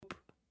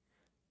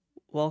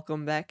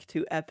Welcome back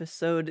to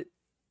episode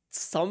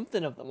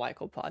something of the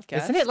Michael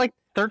podcast. Isn't it like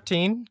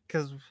 13?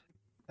 Because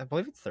I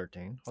believe it's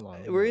 13. Hold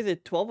on. We're either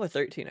 12 or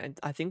 13.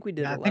 I think we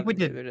did 11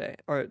 the other day.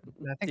 Or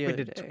I think we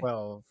did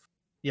 12.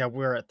 Yeah,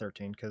 we're at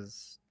 13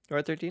 because we're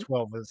at 13?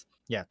 12 was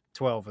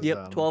 12 was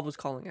Yep, 12 was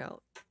calling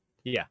out.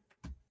 Yeah.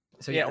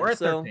 So yeah, we're at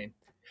 13.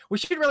 We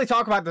should really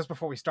talk about this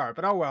before we start,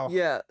 but oh well.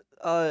 Yeah.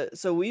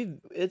 So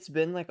it's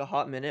been like a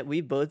hot minute.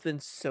 We've both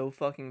been so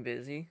fucking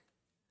busy.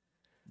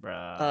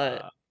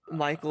 Bruh.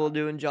 Michael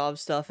doing job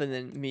stuff, and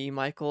then me,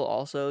 Michael,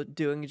 also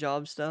doing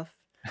job stuff.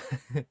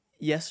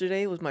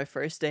 Yesterday was my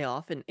first day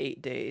off in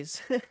 8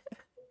 days.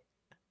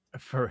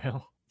 For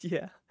real?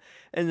 Yeah.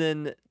 And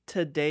then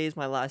today is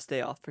my last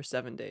day off for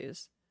 7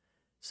 days.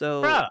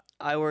 So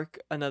I work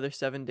another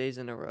 7 days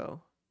in a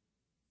row.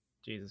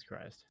 Jesus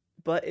Christ.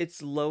 But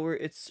it's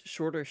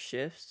shorter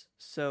shifts,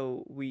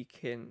 so we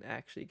can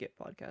actually get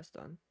podcasts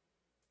done.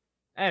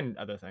 And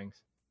other things.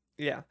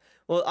 Yeah.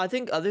 Well, I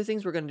think other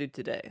things we're going to do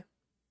today.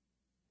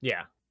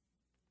 Yeah.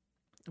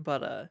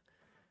 But,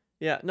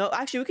 yeah. No,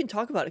 actually, we can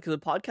talk about it because the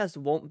podcast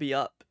won't be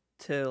up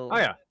till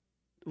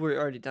we're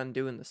already done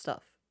doing the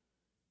stuff.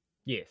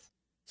 Yes.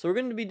 So we're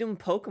going to be doing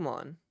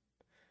Pokemon.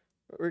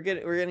 We're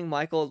getting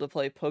Michael to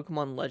play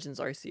Pokemon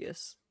Legends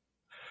Arceus.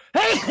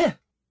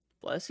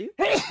 Bless you.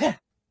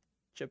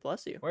 Chip,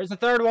 bless you. Where's the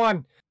third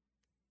one?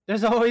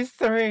 There's always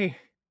 3.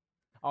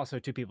 Also,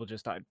 2 people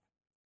just died.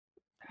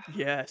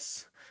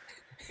 Yes.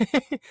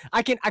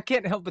 I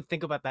can't help but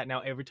think about that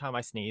now every time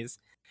I sneeze.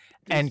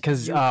 And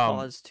because you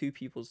caused 2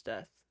 people's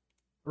death.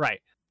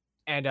 Right.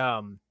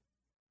 And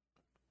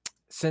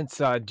since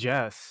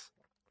Jess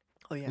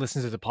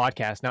listens to the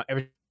podcast, now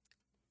every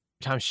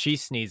time she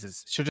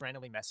sneezes, she'll just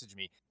randomly message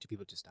me, 2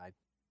 people just died.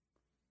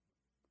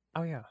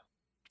 Oh yeah.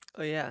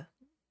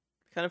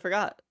 Kind of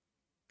forgot.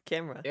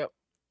 Camera. Yep.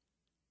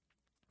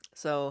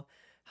 So,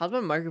 how's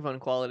my microphone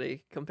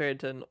quality compared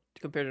to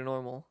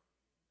normal?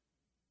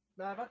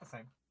 About the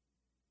same.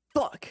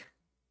 Fuck.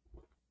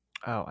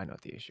 Oh, I know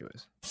what the issue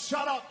is.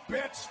 Shut up,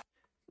 bitch.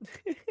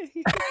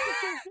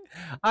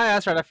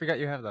 That's right. I forgot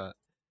you have that.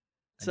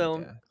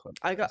 So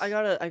I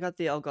got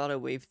the Elgato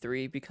Wave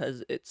 3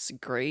 because it's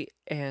great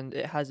and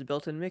it has a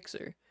built-in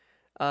mixer.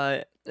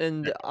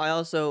 And I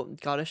also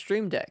got a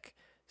Stream Deck,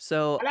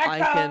 so Alexa! I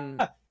can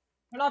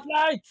turn off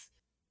lights.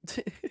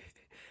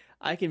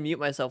 I can mute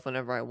myself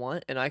whenever I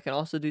want, and I can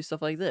also do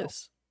stuff like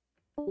this.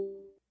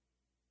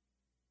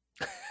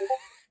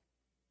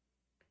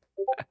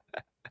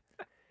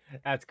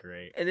 That's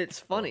great. And it's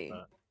funny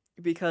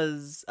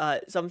because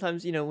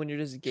sometimes, you know, when you're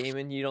just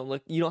gaming,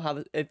 if you don't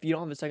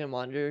have a second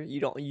monitor,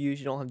 you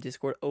usually don't have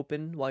Discord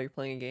open while you're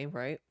playing a game,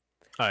 right?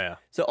 Oh yeah.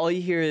 So all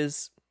you hear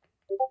is,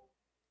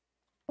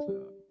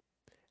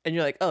 and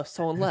you're like, oh,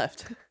 someone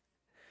left.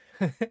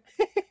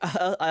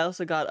 I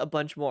also got a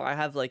bunch more. I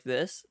have like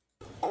this.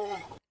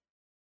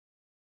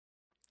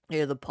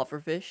 Yeah, the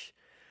pufferfish.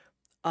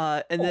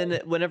 And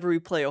then whenever we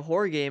play a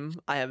horror game,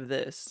 I have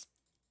this.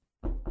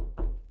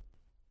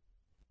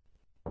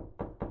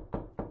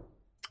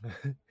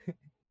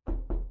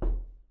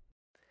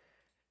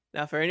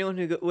 Now, for anyone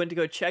who went to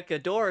go check a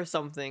door or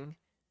something,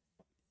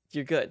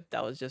 you're good.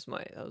 That was just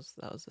that was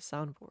a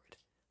soundboard.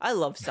 I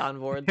love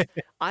soundboards.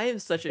 I am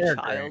such a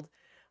child. Great.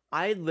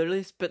 I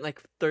literally spent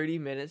like 30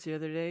 minutes the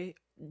other day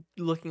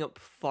looking up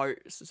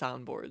fart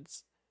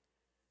soundboards.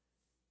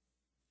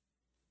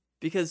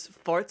 Because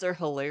farts are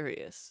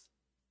hilarious.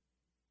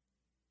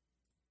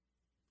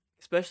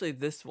 Especially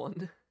this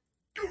one.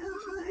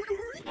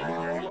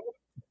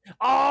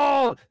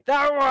 Oh,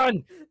 that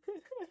one!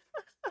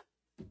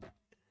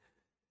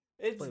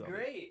 It's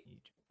great.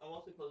 I'm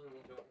also closing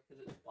the door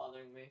because it's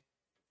bothering me.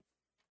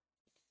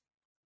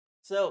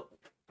 So,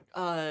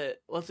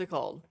 what's it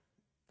called?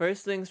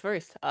 First things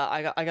first.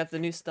 I got the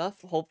new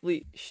stuff.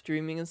 Hopefully,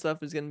 streaming and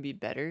stuff is gonna be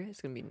better.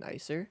 It's gonna be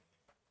nicer.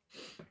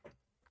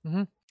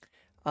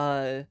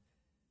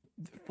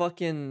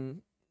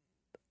 Fucking,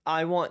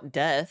 I Want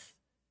Death,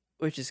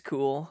 which is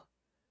cool.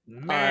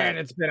 Man,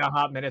 it's been a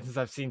hot minute since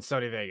I've seen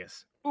Sony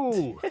Vegas.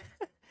 Ooh.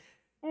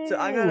 So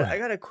I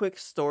got a quick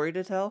story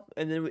to tell,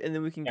 and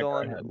then we can go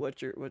on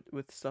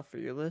with stuff for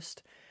your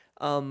list.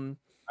 Go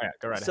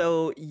right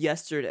so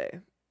yesterday,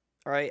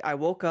 all right, I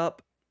woke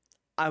up.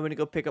 I went to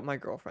go pick up my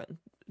girlfriend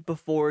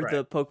before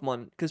the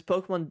Pokemon, because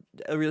Pokemon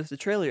released a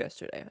trailer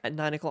yesterday at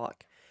 9:00,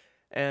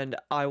 and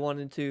I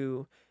wanted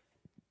to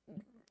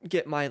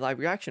get my live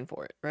reaction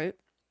for it, right?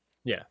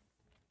 Yeah.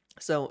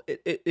 So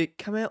it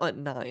came out at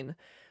 9,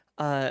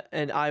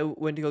 and I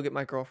went to go get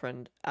my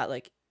girlfriend at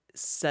like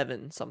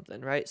 7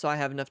 something, right? So I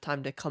have enough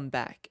time to come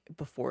back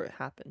before it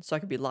happens, so I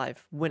could be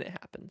live when it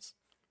happens.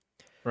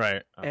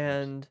 Right.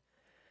 And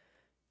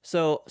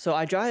so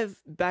I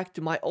drive back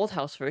to my old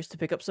house first to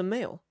pick up some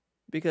mail,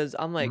 because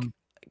I'm like,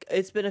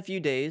 it's been a few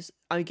days.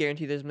 I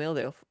guarantee there's mail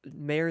there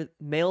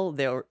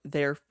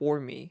for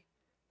me.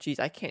 Jeez,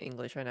 I can't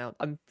English right now.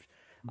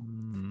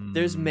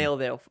 There's mail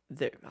there.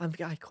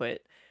 I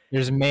quit.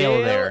 There's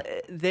mail there.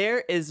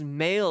 There is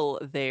mail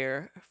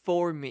there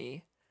for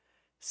me.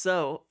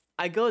 So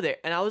I go there,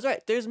 and I was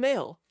right. There's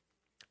mail.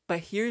 But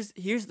here's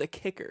the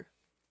kicker.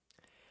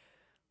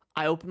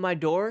 I open my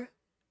door,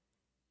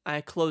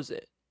 I close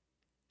it.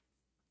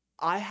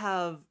 I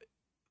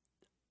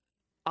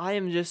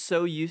am just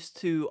so used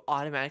to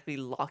automatically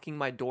locking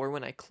my door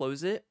when I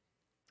close it,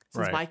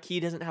 since my key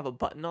doesn't have a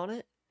button on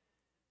it.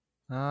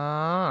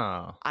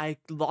 Oh. I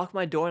lock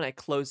my door and I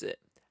close it.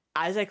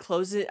 As I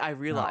close it, I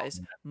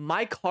realize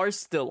my car's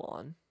still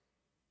on.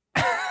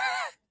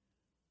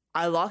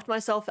 I locked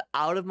myself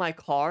out of my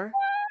car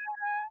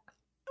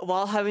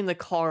while having the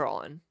car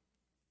on.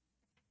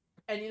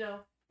 And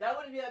that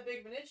wouldn't be that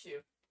big of an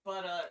issue.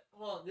 But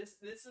this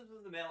is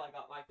the mail I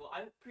got, Michael.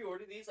 I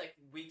pre-ordered these like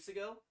weeks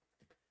ago.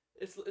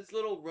 It's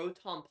little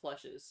Rotom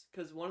plushes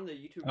because one of the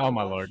YouTubers. Oh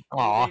my lord!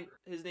 Aww.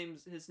 His name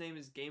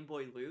is Game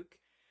Boy Luke.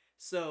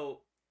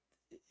 So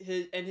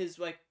his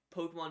like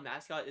Pokemon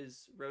mascot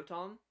is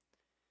Rotom.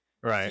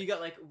 Right. So you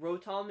got like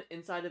Rotom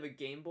inside of a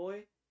Game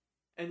Boy,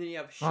 and then you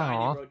have shiny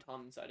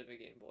Rotom inside of a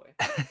Game Boy.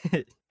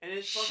 And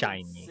it's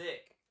fucking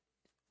sick.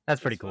 That's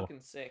pretty cool.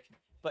 Fucking sick.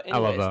 But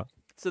anyways, I love that.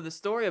 So the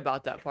story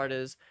about that part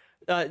is,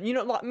 me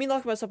locking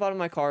myself out of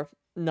my car,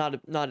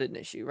 not an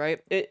issue, right?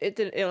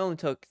 It only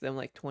took them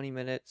like 20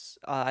 minutes.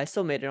 I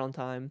still made it on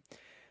time.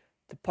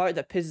 The part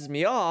that pisses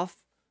me off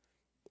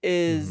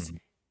is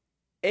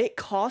it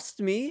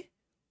cost me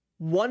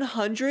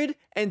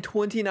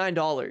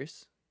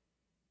 $129.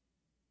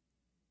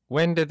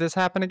 When did this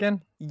happen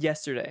again?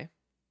 Yesterday.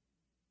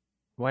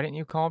 Why didn't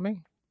you call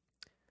me?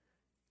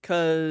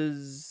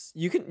 'Cause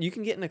you can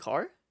get in a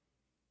car?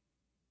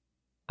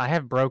 I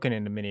have broken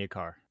into many a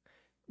car.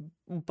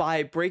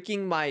 By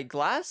breaking my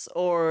glass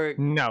or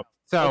no?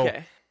 So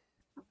okay.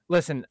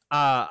 Listen,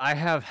 I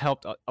have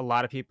helped a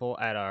lot of people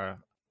at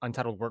our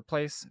untitled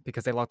workplace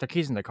because they locked their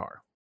keys in their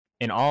car.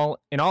 In all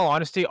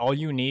honesty, all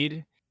you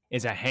need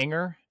is a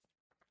hanger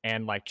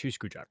and like 2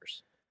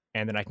 screwdrivers,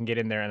 and then I can get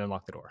in there and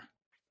unlock the door.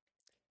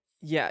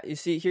 Yeah, you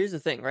see, here's the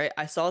thing, right?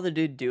 I saw the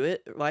dude do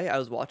it, right? I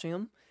was watching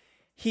him.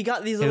 He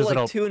got these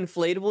little 2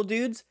 inflatable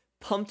dudes,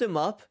 pumped him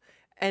up,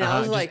 and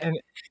I was like...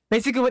 And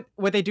basically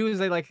what they do is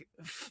they like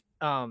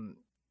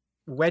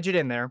wedge it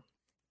in there,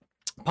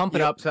 pump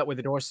it up so that way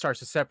the door starts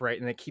to separate,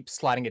 and they keep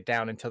sliding it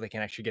down until they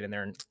can actually get in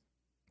there and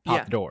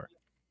pop the door.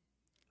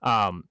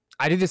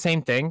 I do the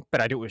same thing, but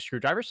I do it with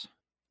screwdrivers.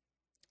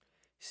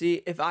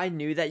 See, if I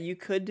knew that you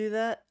could do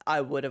that,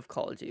 I would have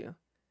called you.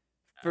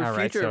 For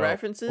future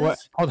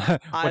references, I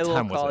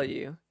will call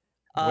you.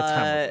 What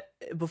time was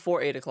it?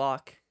 Before 8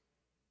 o'clock.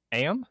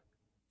 AM?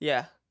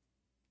 Yeah.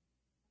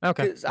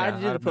 Okay. Because I had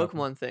to do the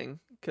Pokemon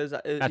thing, because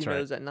it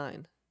was at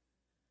 9.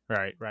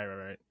 Right.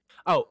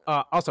 Oh,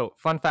 also,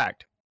 fun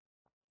fact.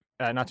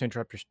 Not to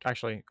interrupt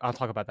actually, I'll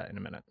talk about that in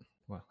a minute.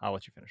 Well, I'll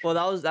let you finish. Well,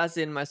 that's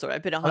the end of my story. I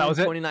paid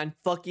 $129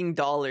 fucking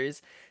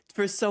dollars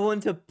for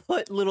someone to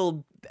put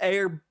little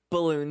air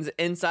balloons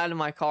inside of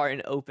my car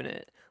and open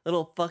it.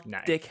 Little fucking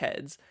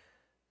dickheads.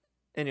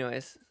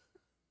 Anyways,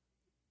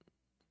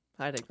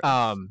 I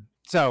digress.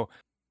 So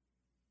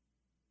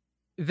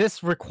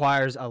this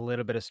requires a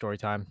little bit of story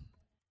time.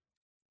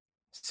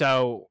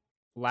 So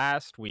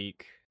last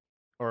week,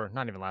 or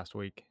not even last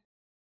week,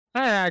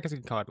 I guess you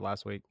can call it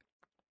last week.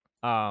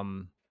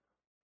 The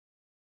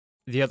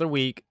other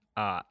week,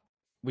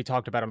 we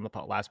talked about it on the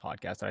last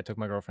podcast that I took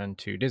my girlfriend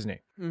to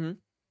Disney. Mm-hmm.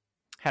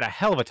 Had a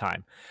hell of a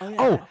time.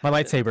 Oh, my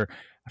lightsaber!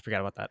 I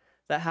forgot about that.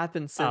 That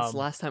happened since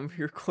last time we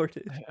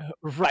recorded.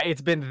 Right,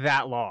 it's been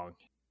that long.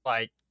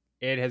 Like,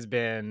 it has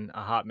been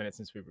a hot minute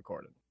since we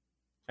recorded.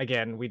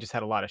 Again, we just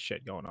had a lot of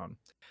shit going on.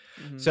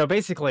 Mm-hmm. So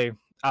basically,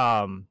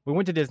 we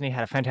went to Disney,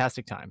 had a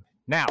fantastic time.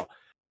 Now,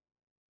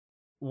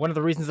 one of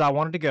the reasons I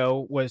wanted to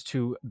go was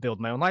to build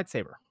my own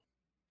lightsaber.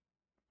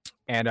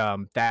 And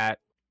that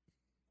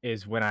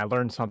is when I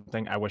learned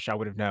something I wish I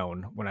would have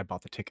known when I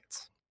bought the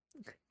tickets.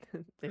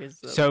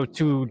 So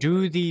to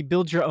do the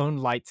build your own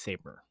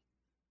lightsaber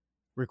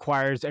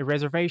requires a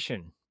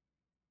reservation.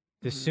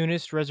 The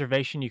soonest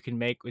reservation you can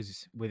make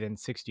was within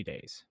 60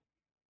 days.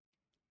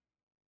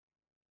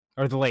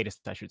 Or the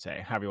latest, I should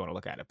say, however you want to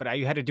look at it. But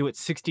you had to do it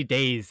 60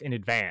 days in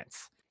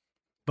advance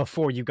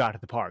before you got to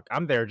the park.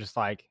 I'm there just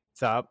like,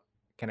 what's up?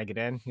 Can I get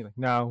in? He's like,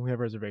 no, we have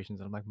reservations.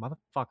 And I'm like,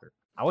 motherfucker.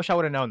 I wish I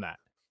would have known that.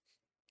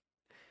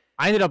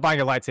 I ended up buying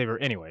a lightsaber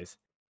anyways.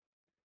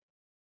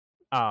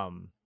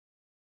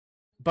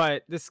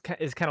 But this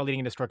is kind of leading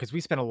into story because we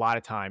spent a lot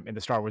of time in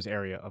the Star Wars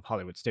area of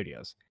Hollywood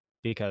Studios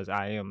because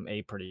I am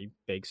a pretty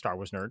big Star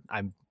Wars nerd.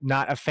 I'm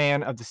not a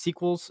fan of the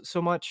sequels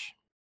so much.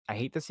 I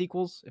hate the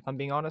sequels, if I'm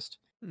being honest.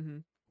 Mm-hmm.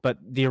 But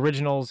the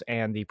originals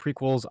and the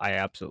prequels, I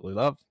absolutely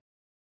love,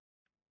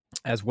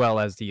 as well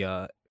as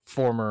the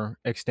former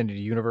extended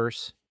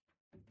universe.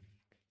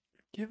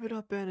 Give it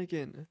up,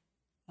 Anakin.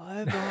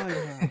 I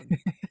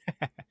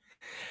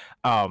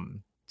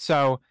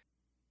So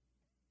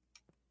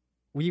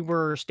we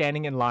were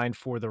standing in line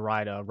for the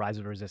ride Rise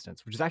of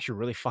Resistance, which is actually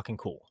really fucking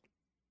cool.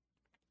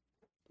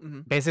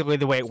 Mm-hmm. Basically,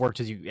 the way it worked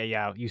is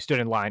you stood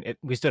in line.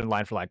 We stood in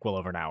line for like well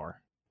over an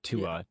hour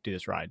to do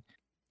this ride.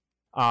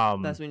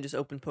 That's when you just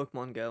open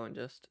Pokemon Go and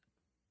just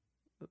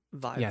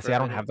vibe. Yeah, see, I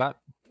don't have that.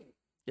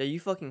 Yeah, you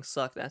fucking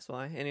suck. That's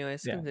why.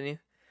 Anyways, continue.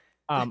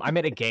 I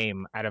made a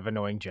game out of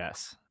annoying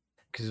Jess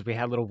because we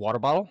had a little water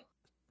bottle,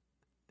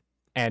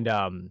 and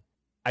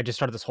I just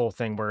started this whole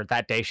thing where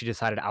that day she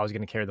decided I was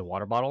going to carry the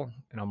water bottle,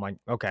 and I'm like,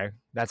 okay,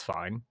 that's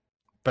fine,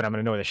 but I'm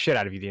going to annoy the shit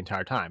out of you the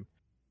entire time.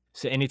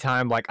 So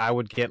anytime like I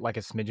would get like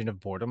a smidgen of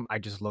boredom, I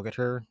just look at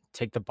her,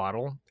 take the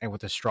bottle, and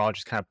with a straw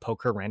just kind of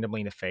poke her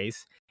randomly in the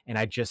face, and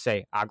I just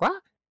say agua,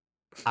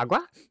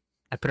 agua.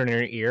 I put it in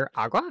her ear,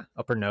 agua,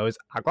 up her nose,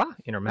 agua,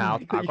 in her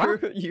mouth, agua.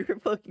 You're a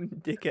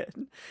fucking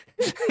dickhead.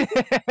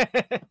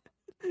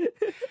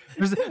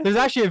 There's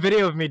actually a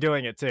video of me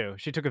doing it too.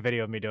 She took a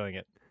video of me doing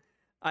it.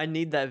 I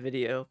need that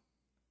video.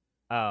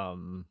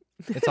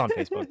 It's on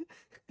Facebook.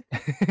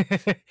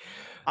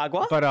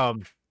 Agua? But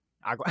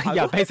agua?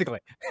 Yeah, basically.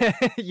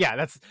 Yeah,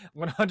 that's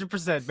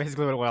 100%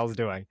 basically what I was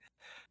doing.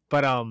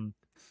 But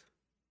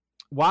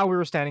while we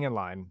were standing in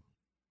line,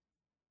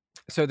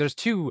 so there's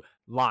two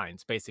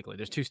lines basically.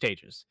 There's two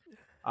stages.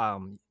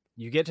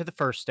 You get to the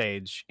first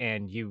stage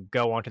and you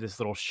go onto this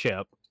little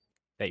ship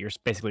that you're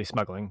basically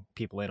smuggling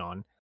people in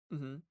on,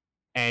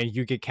 and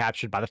you get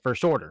captured by the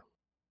First Order.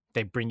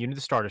 They bring you into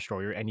the Star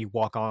Destroyer and you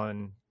walk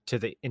on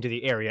to into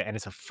the area, and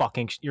it's a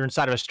fucking you're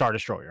inside of a Star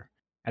Destroyer,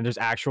 and there's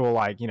actual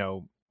like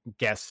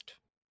guest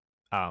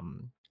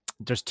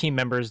there's team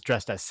members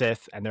dressed as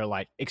Sith, and they're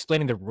like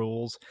explaining the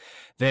rules.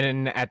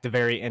 Then at the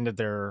very end of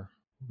their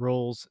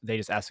rules, they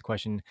just ask the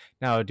question,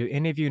 now do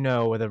any of you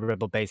know where the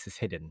rebel base is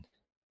hidden?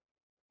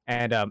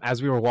 And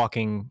as we were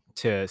walking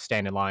to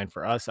stand in line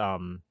for us,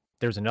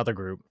 there's another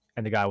group,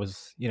 and the guy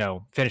was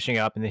finishing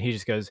up, and then he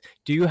just goes,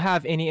 do you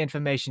have any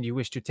information you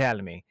wish to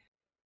tell me?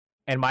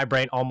 And my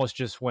brain almost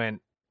just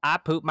went, I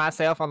pooped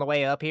myself on the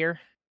way up here,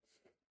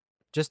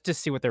 just to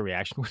see what their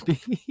reaction would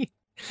be.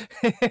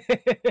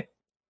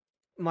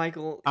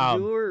 Michael,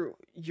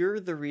 you're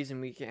the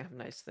reason we can't have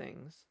nice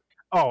things.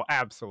 Oh,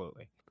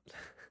 absolutely.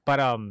 But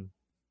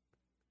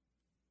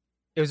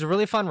it was a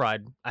really fun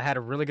ride. I had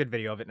a really good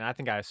video of it, and I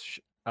think I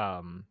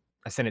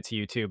sent it to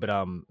you too. But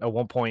at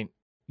one point,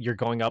 you're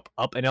going up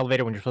an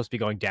elevator when you're supposed to be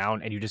going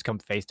down, and you just come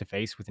face to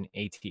face with an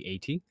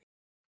AT-AT.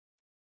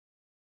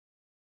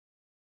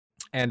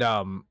 And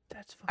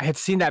that's I had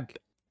seen that.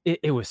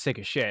 It was sick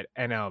as shit.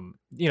 And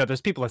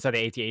there's people inside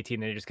the AT-AT,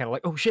 and they're just kind of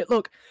like, oh shit,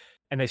 look,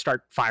 and they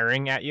start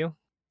firing at you.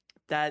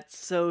 That's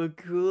so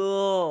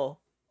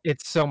cool.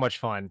 It's so much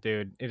fun,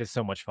 dude. It is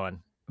so much fun.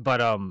 But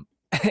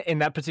in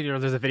that particular,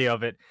 there's a video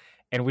of it,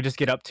 and we just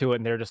get up to it,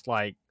 and they're just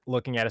like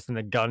looking at us, and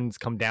the guns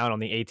come down on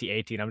the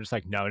AT-AT, and I'm just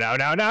like, no.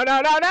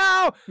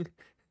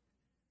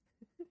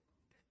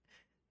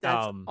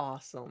 That's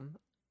awesome.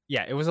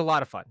 Yeah, it was a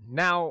lot of fun.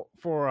 Now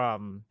for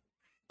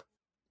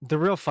the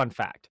real fun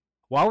fact.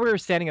 While we were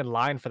standing in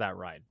line for that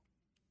ride,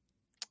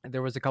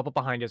 there was a couple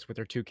behind us with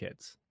their two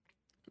kids.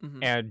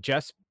 And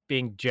Jess,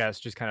 being Jess,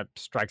 just kind of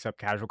strikes up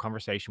casual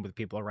conversation with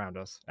people around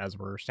us as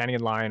we're standing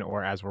in line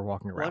or as we're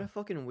walking around. What a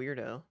fucking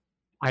weirdo.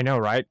 I know,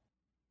 right?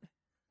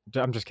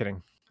 I'm just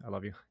kidding. I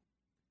love you.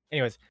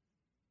 Anyways,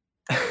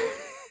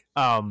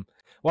 while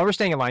we're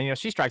staying in line,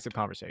 she strikes up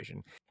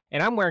conversation,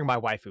 and I'm wearing my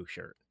waifu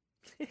shirt.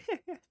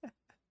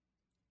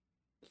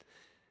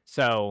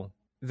 So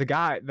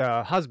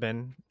the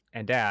husband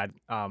and dad,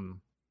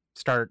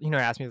 start,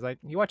 ask me, he's like,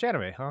 you watch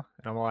anime, huh?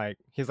 And I'm like,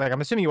 he's like,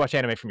 I'm assuming you watch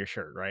anime from your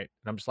shirt, right?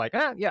 And I'm just like,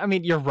 yeah, I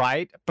mean, you're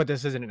right, but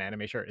this isn't an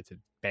anime shirt, it's a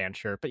band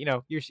shirt, but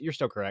you're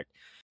still correct.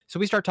 So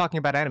we start talking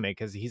about anime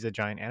because he's a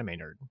giant anime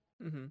nerd.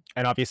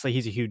 And obviously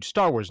he's a huge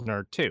Star Wars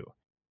nerd too.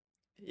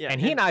 Yeah.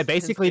 And he and I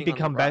basically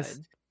become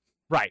best,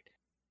 right?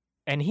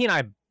 And he and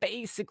I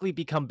basically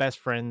become best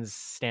friends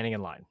standing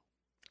in line.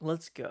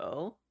 Let's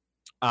go.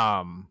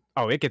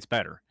 Oh, it gets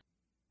better.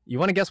 You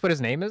want to guess what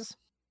his name is?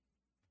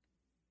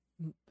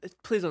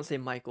 Please don't say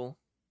Michael.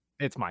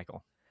 It's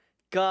Michael.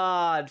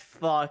 God,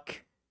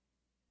 fuck.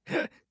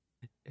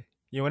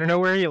 You want to know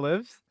where he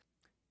lives?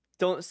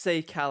 Don't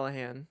say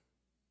Callahan.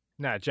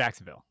 No,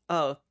 Jacksonville.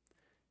 Oh.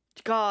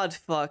 God,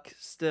 fuck,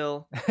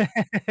 still.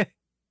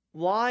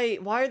 Why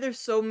are there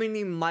so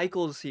many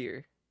Michaels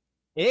here?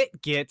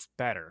 It gets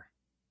better.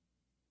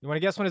 You want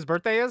to guess when his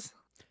birthday is?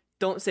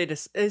 Don't say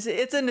this.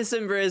 It's in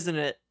December, isn't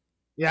it?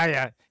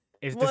 Yeah.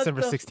 It's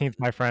December 16th,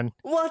 my friend.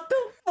 What the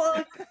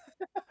fuck?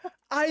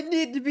 I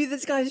need to be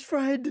this guy's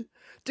friend.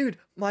 Dude,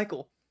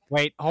 Michael.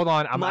 Wait, hold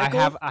on. I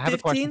have a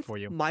question for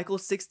you. Michael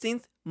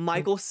 16th,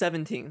 Michael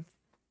 17th.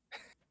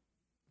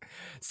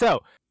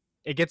 So,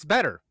 it gets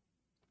better.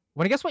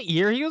 Want to guess what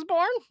year he was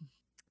born?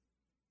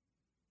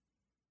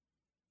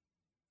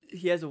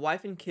 He has a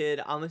wife and kid.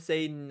 I'm going to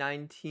say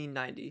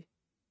 1990.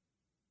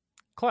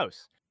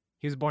 Close.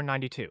 He was born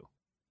 92.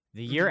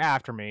 The year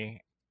after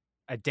me,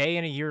 a day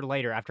and a year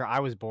later after I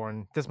was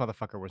born, this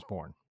motherfucker was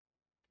born.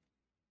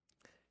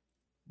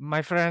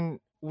 My friend,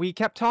 we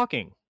kept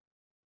talking.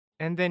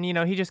 And then,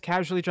 he just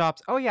casually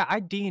drops, oh yeah, I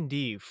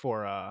D&D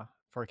for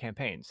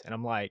campaigns. And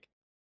I'm like,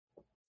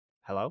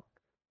 hello?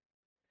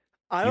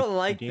 I don't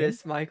like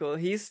this, Michael.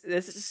 This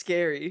is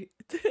scary.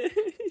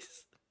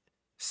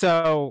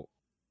 So,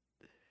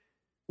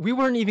 we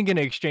weren't even going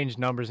to exchange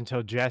numbers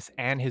until Jess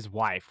and his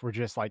wife were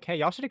just like, hey,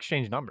 y'all should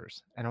exchange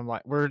numbers. And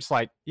we're just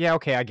like, yeah,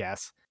 okay, I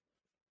guess.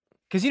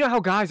 Because you know how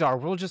guys are.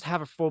 We'll just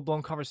have a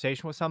full-blown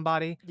conversation with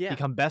somebody, Yeah.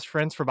 become best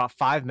friends for about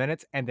 5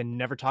 minutes, and then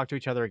never talk to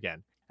each other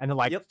again. And then,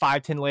 like, Yep.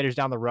 5, 10 later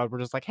down the road, we're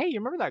just like, "Hey, you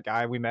remember that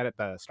guy we met at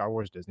the Star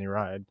Wars Disney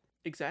ride?"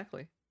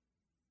 Exactly.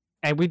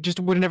 And we just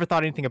would have never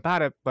thought anything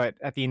about it, but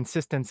at the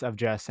insistence of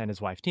Jess and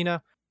his wife,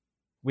 Tina,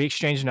 we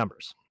exchanged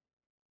numbers.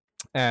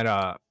 And,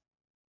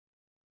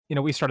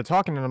 we started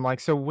talking, and I'm like,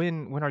 "So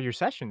when are your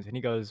sessions?" And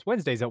he goes,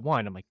 "Wednesdays at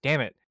 1." I'm like,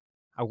 "Damn it.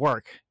 I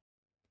work,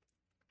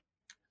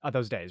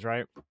 those days,"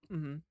 right?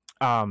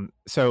 Mm-hmm.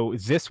 So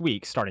this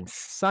week, starting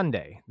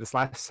Sunday, this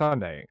last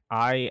Sunday,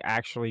 I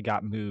actually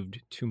got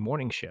moved to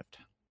morning shift,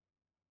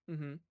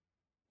 Mm-hmm.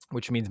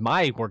 which means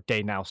my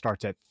workday now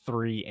starts at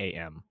 3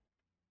 a.m.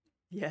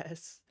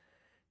 Yes.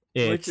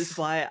 Which is It's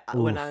why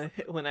oof,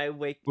 when I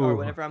wake or ooh.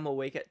 whenever I'm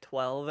awake at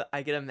 12,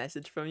 I get a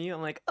message from you.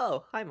 I'm like,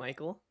 "Oh, hi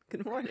Michael.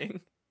 Good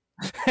morning."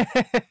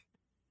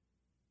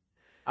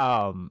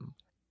 um,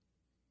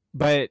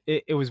 but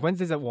it was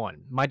Wednesdays at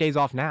 1. My days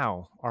off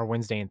now are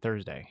Wednesday and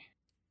Thursday.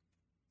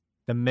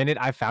 The minute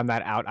I found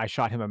that out, I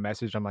shot him a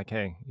message. I'm like,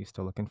 "Hey, you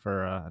still looking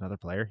for another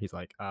player?" He's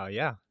like,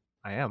 yeah,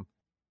 I am."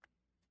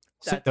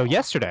 That's So awesome.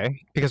 yesterday,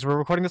 because we're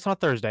recording this on a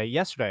Thursday,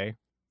 yesterday,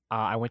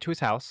 I went to his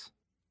house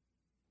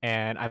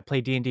and I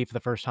played D&D for the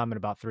first time in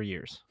about 3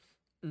 years,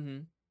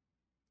 Mm-hmm.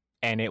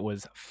 and it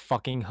was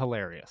fucking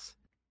hilarious.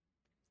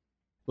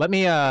 Let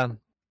me,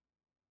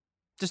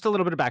 just a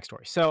little bit of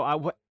backstory.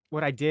 So,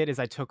 what I did is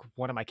I took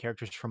one of my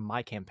characters from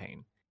my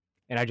campaign,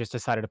 and I just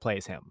decided to play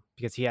as him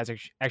because he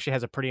actually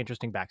has a pretty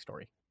interesting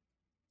backstory.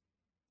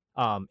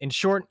 In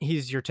short,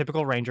 he's your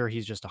typical ranger.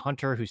 He's just a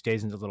hunter who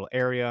stays in the little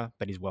area,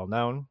 but he's well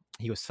known.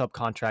 He was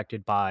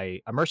subcontracted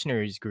by a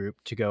mercenaries group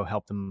to go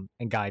help them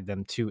and guide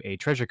them to a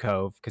treasure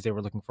cove because they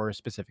were looking for a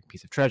specific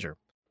piece of treasure.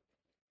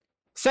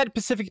 Said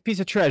specific piece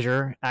of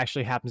treasure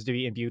actually happens to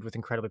be imbued with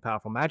incredibly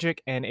powerful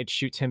magic, and it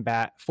shoots him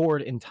back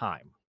forward in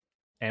time,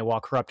 and while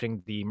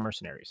corrupting the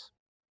mercenaries.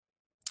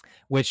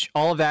 Which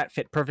all of that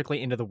fit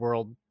perfectly into the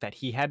world that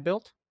he had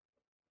built.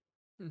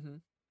 Mm-hmm.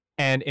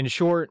 And in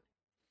short,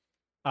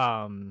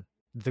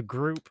 the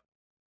group,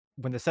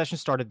 when the session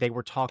started, they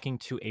were talking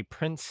to a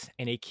prince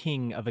and a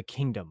king of a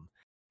kingdom.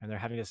 And they're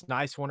having this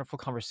nice, wonderful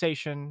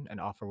conversation. An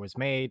offer was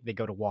made. They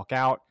go to walk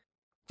out.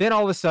 Then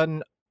all of a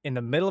sudden, in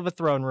the middle of a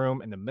throne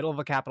room, in the middle of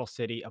a capital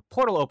city, a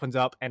portal opens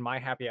up, and my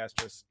happy ass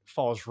just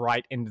falls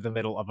right into the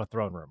middle of a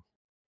throne room.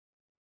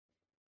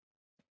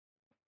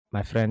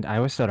 My friend, I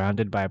was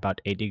surrounded by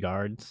about 80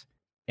 guards.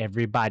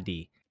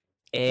 Everybody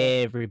Yeah.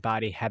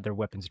 everybody had their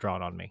weapons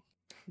drawn on me.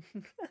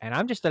 And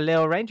I'm just a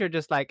little ranger,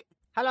 just like,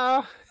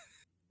 hello,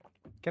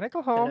 can I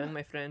go Hello, home?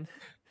 my friend.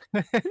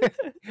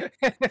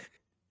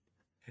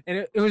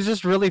 And it was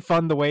just really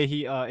fun the way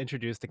he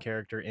introduced the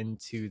character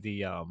into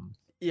the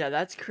Yeah,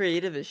 that's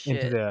creative as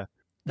shit.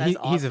 That's he's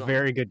a awesome.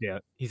 very good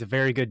he's a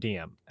very good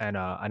DM, and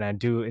I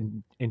do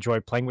enjoy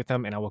playing with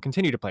him, and I will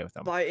continue to play with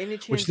them. By any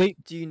Which chance, they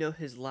do you know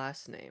his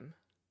last name?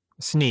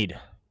 Sneed.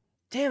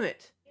 Damn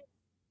it.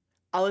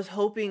 I was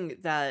hoping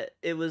that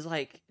it was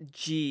like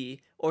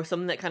G or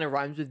something that kind of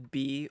rhymes with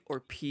B or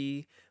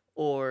P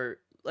or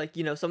like,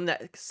 something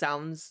that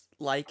sounds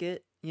like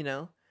it,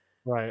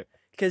 Right.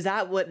 Cuz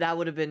that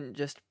would have been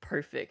just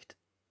perfect.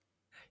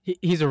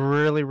 He's a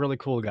really, really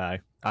cool guy.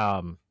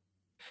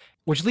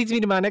 Which leads me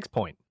to my next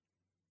point.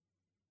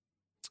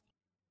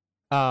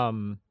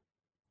 Um,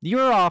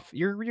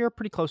 you're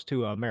pretty close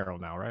to Meryl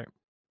now, right?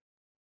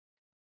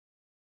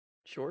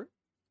 Sure.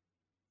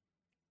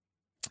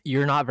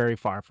 You're not very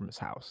far from his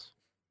house.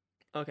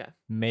 Okay.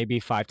 Maybe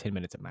 5-10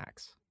 minutes at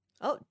max.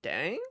 Oh,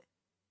 dang.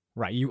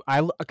 Right.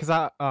 Because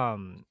while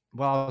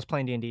I was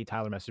playing D&D,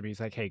 Tyler messaged me. He's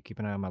like, "Hey, keep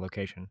an eye on my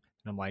location."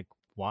 And I'm like,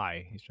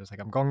 "Why?" He's just like,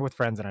 "I'm going with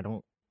friends and I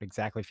don't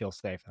exactly feel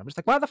safe." And I'm just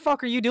like, "Why the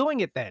fuck are you doing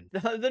it then?"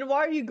 Then why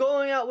are you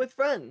going out with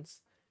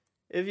friends?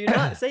 If you're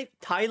not safe,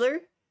 Tyler,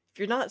 if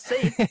you're not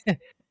safe,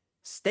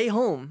 stay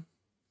home.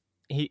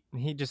 He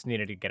just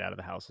needed to get out of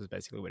the house is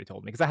basically what he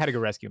told me because I had to go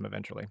rescue him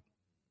eventually.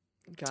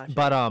 Gotcha.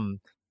 But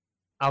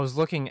I was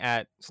looking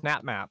at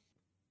Snap Map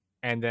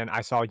and then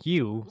I saw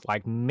you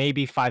like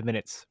maybe 5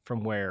 minutes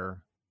from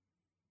where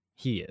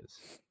he is.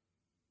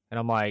 And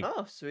I'm like,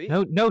 Oh, sweet.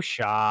 no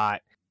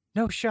shot.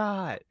 No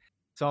shot.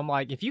 So I'm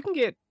like, if you can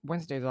get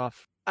Wednesdays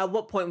off, At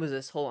what point was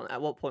this? Hold on.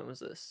 At what point was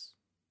this?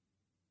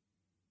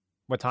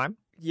 what time?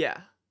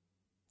 Yeah.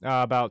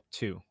 About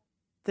 2,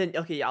 Then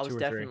okay, yeah, I was 2 or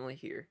 3. definitely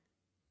here.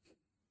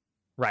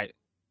 Right.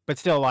 But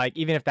still, like,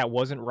 even if that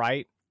wasn't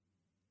right,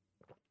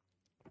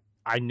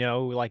 I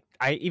know, like,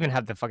 I even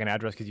have the fucking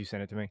address because you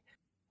sent it to me.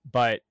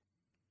 But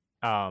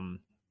um,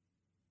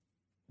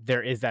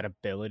 there is that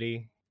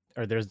ability,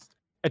 or there's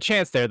a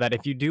chance there that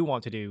if you do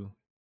want to do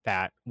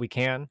that, we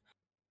can.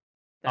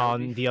 That would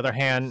be On the other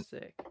fucking hand,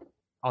 sick.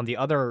 on the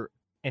other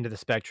end of the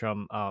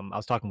spectrum, I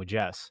was talking with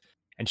Jess,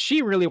 and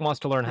she really wants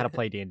to learn how to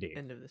play D&D.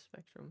 End of the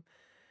spectrum.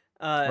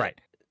 Uh, Right.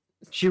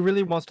 She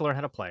really wants to learn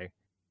how to play,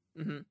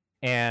 mhm,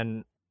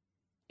 and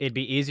it'd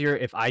be easier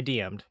if I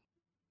DM'd.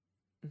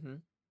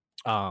 mhm.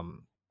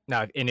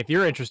 Now, and if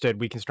you're interested,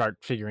 we can start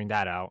figuring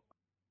that out.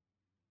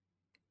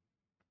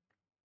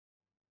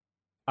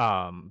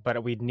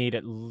 But we'd need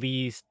at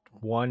least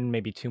 1,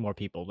 maybe 2 more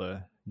people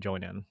to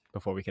join in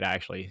before we could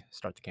actually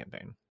start the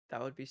campaign.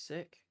 That would be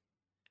sick.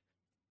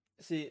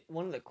 See,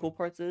 one of the cool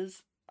parts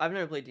is I've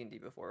never played D&D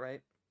before,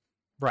 right?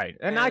 Right,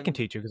 and I can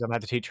teach you because I'm gonna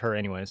have to teach her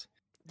anyways.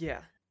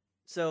 Yeah,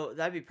 so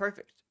that'd be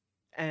perfect.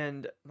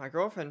 And my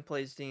girlfriend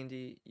plays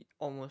D&D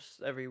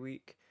almost every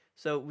week,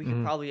 so we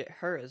could probably get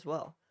her as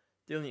well.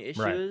 The only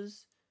issue Right.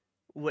 is,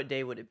 what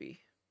day would it be?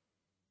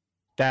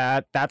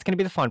 That's gonna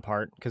be the fun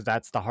part because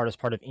that's the hardest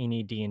part of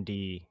any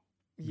D&D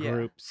Yeah,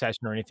 group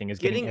session or anything is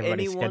getting getting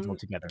everybody scheduled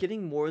together.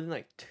 getting more than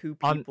like 2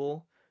 On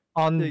people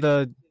on to.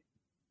 the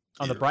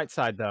on the bright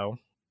side though,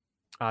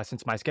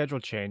 since my schedule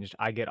changed,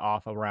 I get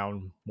off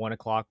around 1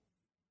 o'clock,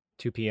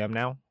 2 p.m.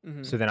 now.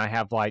 Mhm. So then I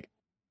have like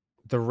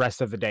the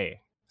rest of the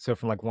day. So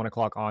from like 1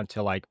 o'clock on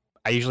till like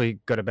I usually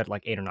go to bed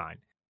like 8 or 9.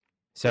 Yeah,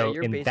 So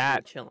you're in basically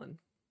that chilling.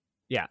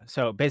 yeah,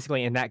 so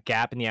basically in that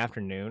gap in the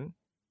afternoon,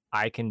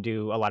 I can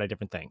do a lot of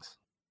different things.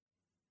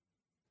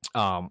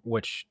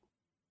 Which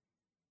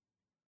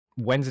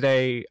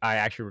Wednesday I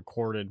actually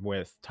recorded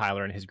with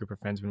Tyler and his group of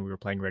friends when we were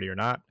playing Ready or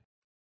Not.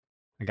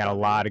 I got a Oh,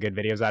 lot really? of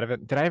good videos out of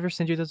it. Did I ever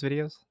send you those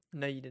videos?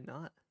 No, you did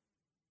not.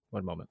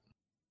 One moment.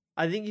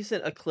 I think you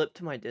sent a clip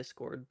to my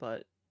Discord,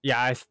 but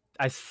Yeah,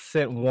 I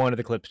sent one of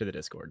the clips to the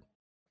Discord.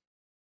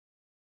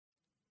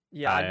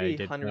 yeah, I'd I be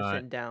did not.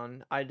 100%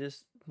 down.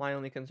 My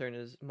only concern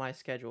is my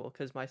schedule,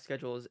 because my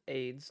schedule is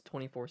AIDS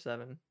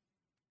 24/7.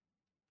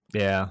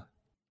 Yeah.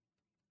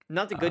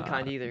 Not the good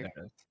kind either. There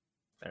it is.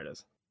 There it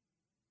is.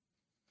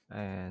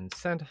 And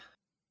send.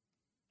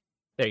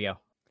 There you go.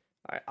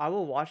 Alright, I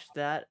will watch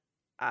that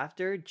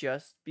after,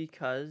 just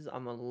because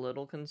I'm a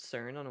little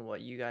concerned on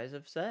what you guys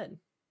have said.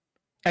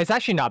 It's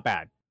actually not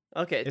bad.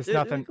 Okay, It's we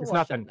nothing. can It's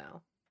watch that nothing.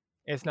 now.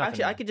 It's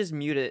Actually, I nothing. could just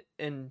mute it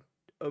in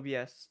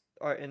OBS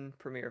or in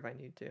Premiere if I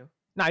need to.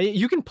 Nah,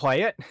 you can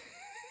play it.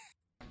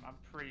 I'm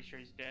pretty sure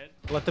he's dead.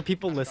 Let the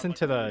people listen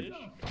to the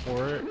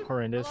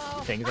horrendous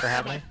things that are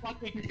happening. Oh my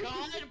fucking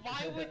god,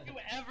 why would you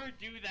ever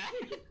do that?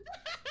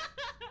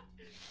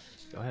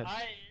 Go ahead.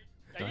 Are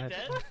you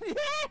dead?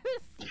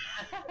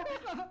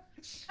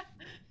 Yes!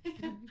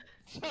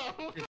 So...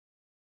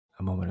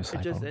 A moment of It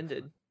silence. just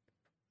ended.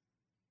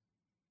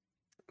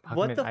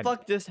 What the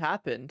fuck just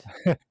happened?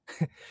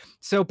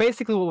 So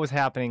basically what was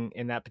happening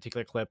in that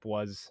particular clip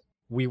was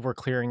we were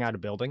clearing out a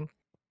building.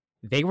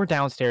 They were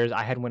downstairs.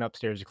 I had went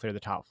upstairs to clear the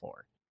top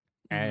floor.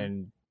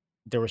 And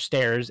there were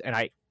stairs,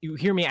 and you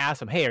hear me ask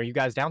them, "Hey, are you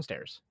guys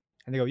downstairs?"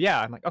 And they go,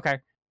 "Yeah." I'm like, "Okay."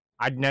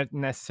 I didn't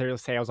necessarily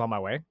say I was on my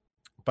way,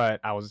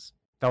 but that was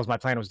my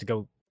plan, was to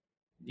go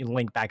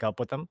link back up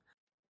with them.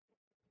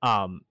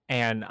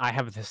 And I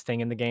have this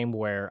thing in the game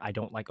where I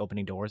don't like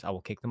opening doors. I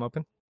will kick them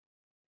open.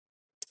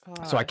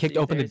 So I kicked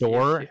open the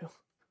door.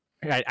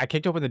 I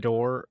kicked open the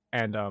door,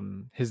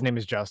 and his name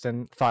is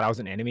Justin. Thought I was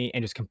an enemy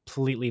and just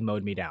completely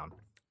mowed me down.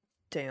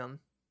 Damn.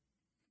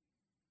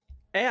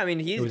 Hey, I mean,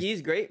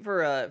 he's great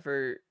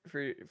for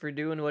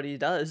doing what he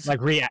does.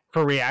 Like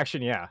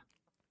reaction, yeah.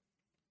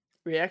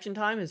 Reaction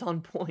time is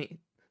on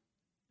point.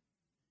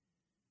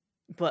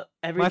 But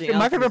everything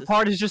my else favorite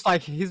part is just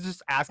like he's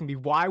just asking me,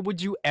 "Why would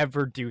you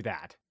ever do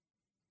that?"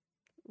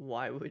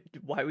 Why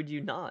would you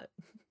not?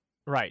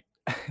 Right.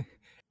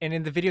 And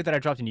in the video that I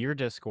dropped in your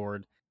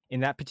Discord,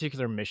 in that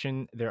particular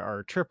mission, there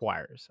are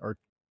tripwires or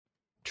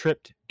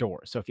tripped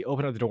doors. So if you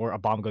open up the door, a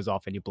bomb goes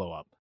off and you blow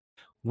up.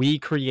 We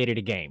created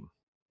a game.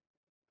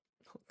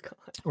 Oh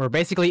god. Where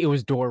basically it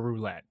was door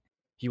roulette.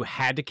 You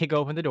had to kick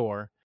open the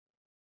door,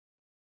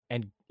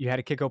 and you had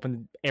to kick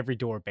open every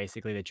door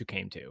basically that you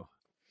came to.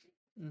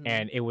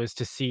 And it was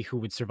to see who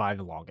would survive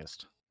the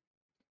longest.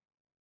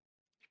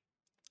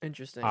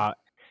 Interesting.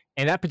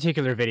 In that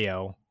particular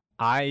video,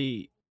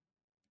 I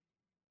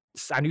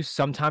knew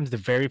sometimes the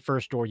very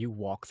first door you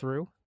walk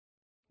through,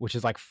 which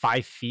is like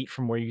 5 feet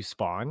from where you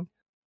spawn,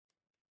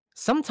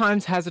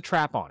 sometimes has a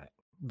trap on it.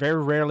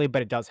 Very rarely,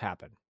 but it does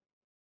happen.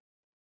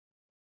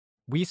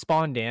 We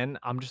spawned in.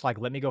 I'm just like,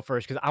 let me go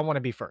first because I want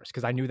to be first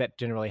because I knew that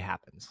generally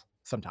happens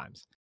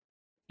sometimes.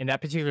 In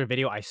that particular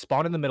video, I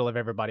spawned in the middle of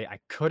everybody. I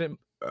couldn't.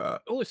 I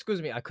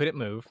couldn't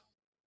move.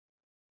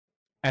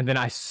 And then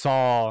I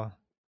saw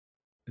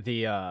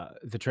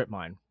the trip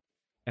mine,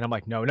 and I'm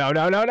like, no, no,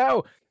 no, no,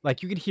 no!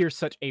 Like you could hear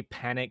such a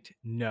panicked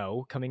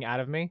no coming out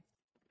of me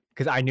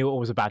because I knew what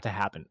was about to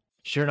happen.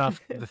 Sure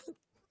enough, the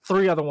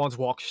 3 other ones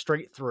walk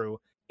straight through.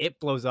 It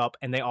blows up,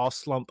 and they all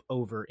slump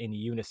over in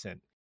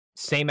unison.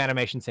 Same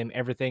animation, same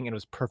everything, and it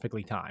was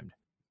perfectly timed.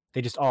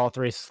 They just all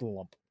 3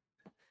 slump.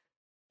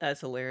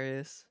 That's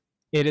hilarious.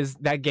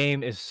 That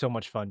game is so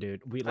much fun,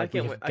 dude. I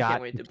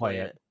can't wait to play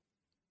it.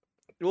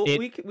 Well,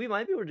 we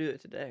might be able to do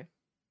it today.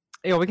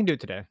 Yeah, we can do it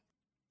today.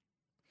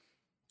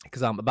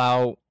 Because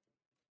about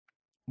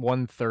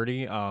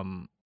 1:30,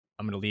 I'm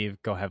gonna leave,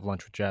 go have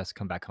lunch with Jess,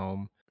 come back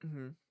home.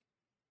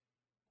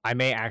 I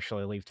may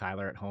actually leave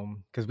Tyler at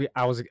home because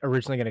I was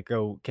originally gonna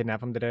go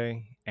kidnap him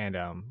today and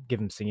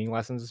give him singing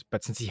lessons,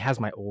 but since he has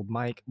my old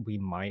mic, we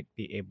might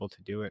be able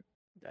to do it.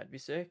 That'd be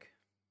sick.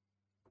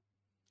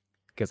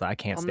 Because I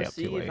can't stay up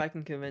too late. I'm gonna see if I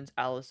can convince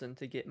Allison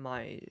to get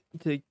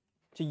to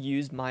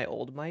use my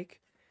old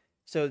mic,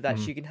 so that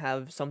she can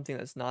have something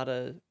that's not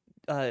a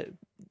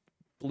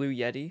blue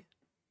yeti.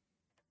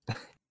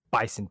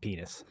 Bison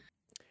penis.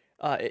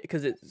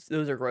 Because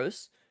those are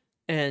gross,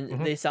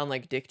 and they sound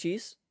like dick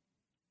cheese.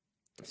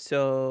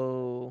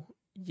 So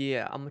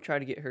yeah, I'm gonna try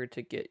to get her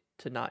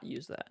to not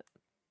use that.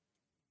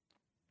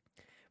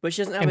 But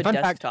she doesn't have a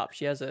desktop.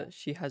 She has a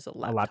laptop.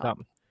 A laptop.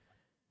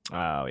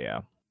 Oh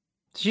yeah.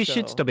 She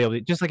should still be able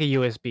to, just like a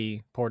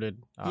USB ported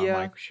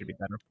mic should be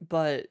better.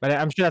 But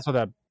I'm sure that's what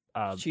a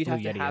she'd Blue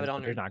have to Yeti have is, it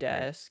on her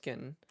desk great.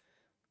 and.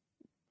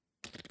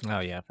 Oh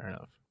yeah, fair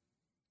enough.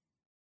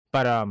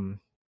 But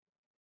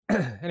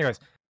anyways,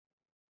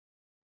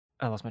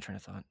 I lost my train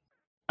of thought.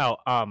 Oh,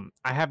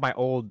 I have my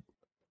old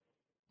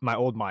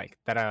mic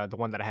that the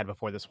one that I had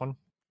before this one.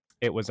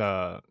 It was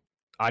a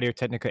Audio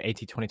Technica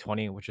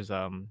AT2020, which is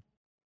a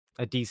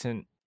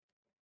decent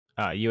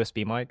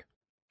USB mic.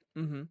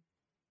 Mm-hmm.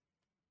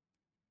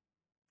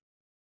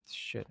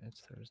 Shit,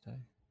 it's Thursday.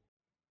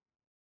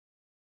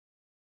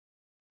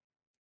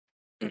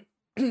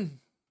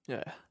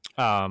 Yeah.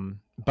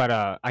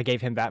 But I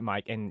gave him that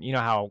mic, and you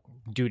know how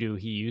doo-doo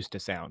he used to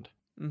sound?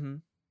 Mm-hmm.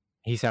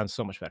 He sounds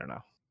so much better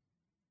now.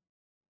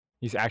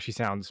 He actually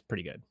sounds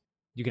pretty good.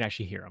 You can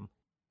actually hear him.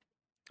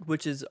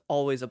 Which is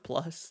always a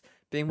plus.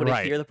 Being able to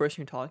hear the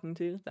person you're talking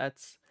to,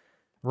 that's...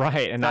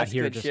 Right, and not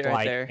hear just,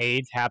 like, there.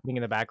 aids happening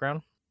in the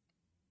background.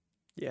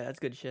 Yeah, that's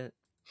good shit.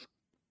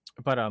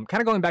 But,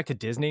 kind of going back to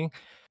Disney.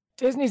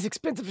 Disney's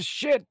expensive as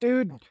shit,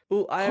 dude.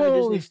 Ooh, I have a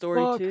Disney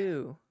story,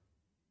 too.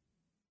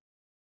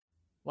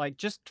 Like,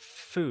 just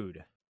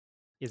food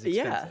is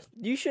expensive.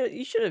 Yeah,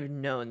 you should have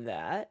known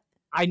that.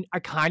 I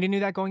kind of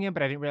knew that going in,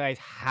 but I didn't realize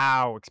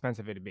how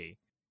expensive it'd be.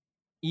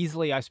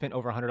 Easily, I spent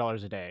over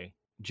 $100 a day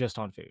just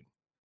on food.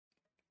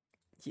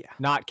 Yeah.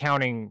 Not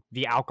counting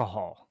the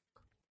alcohol.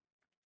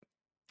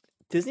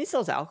 Disney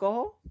sells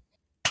alcohol?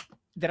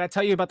 Did I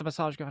tell you about the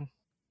massage gun?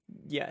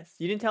 Yes.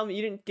 You didn't tell me.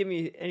 You didn't give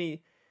me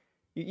any.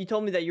 You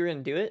told me that you were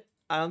gonna do it.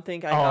 I don't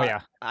think I. Oh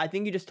yeah. I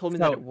think you just told me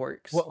that it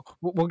works.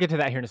 We'll get to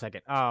that here in a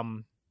second.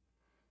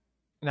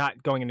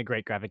 Not going into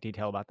great graphic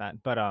detail about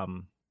that, but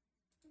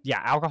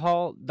yeah,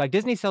 alcohol. Like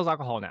Disney sells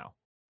alcohol now,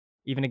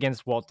 even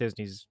against Walt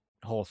Disney's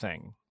whole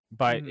thing.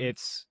 But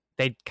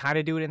they kind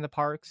of do it in the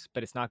parks,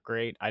 but it's not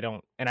great. I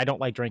don't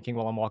like drinking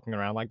while I'm walking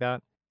around like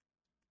that.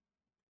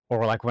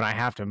 Or like when I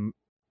have to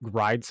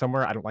ride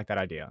somewhere, I don't like that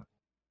idea.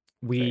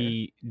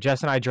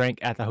 Jess and I drank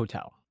at the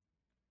hotel.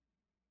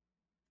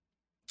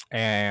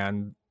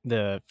 And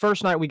the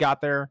first night we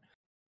got there,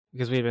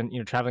 because we had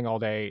been, traveling all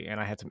day, and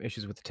I had some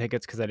issues with the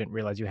tickets because I didn't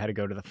realize you had to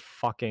go to the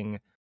fucking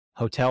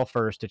hotel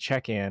first to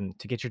check in,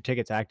 to get your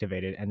tickets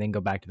activated, and then go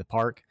back to the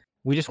park.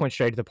 We just went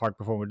straight to the park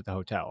before we went to the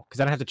hotel because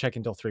I didn't have to check in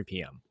until 3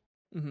 p.m.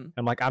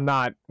 I'm like, I'm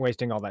not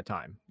wasting all that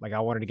time. Like, I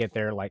wanted to get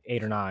there like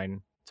 8 or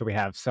 9, so we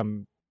have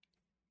some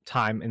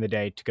time in the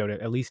day to go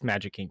to at least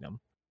Magic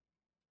Kingdom.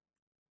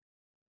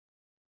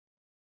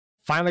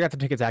 Finally got the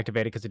tickets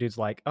activated because the dude's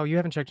like, oh, you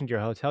haven't checked into your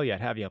hotel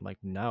yet, have you? I'm like,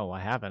 no, I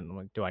haven't. I'm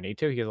like, do I need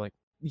to? He goes like,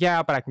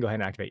 yeah, but I can go ahead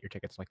and activate your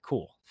tickets. I'm like,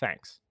 cool,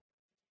 thanks.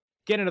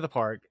 Get into the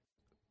park,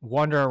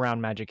 wander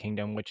around Magic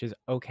Kingdom, which is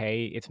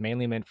okay. It's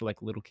mainly meant for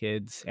like little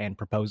kids and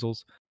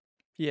proposals.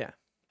 Yeah.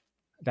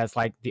 That's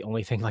like the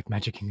only thing like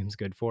Magic Kingdom's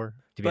good for,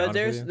 to be honest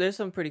with you. There's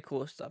some pretty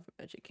cool stuff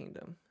in Magic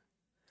Kingdom.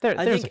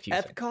 I think a few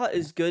Epcot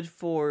is good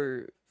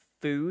for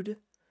food.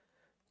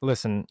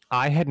 Listen,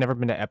 I had never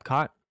been to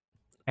Epcot,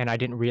 and I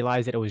didn't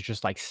realize that it was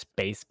just like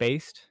space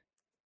based.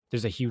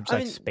 There's a huge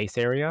space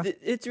area,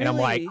 it's really. And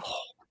I'm like,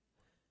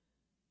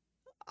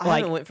 I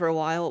haven't went for a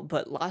while,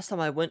 but last time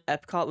I went,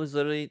 Epcot was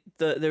literally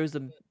there was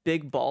a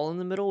big ball in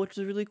the middle, which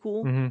was really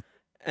cool,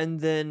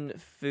 and then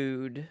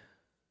food.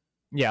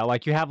 Yeah,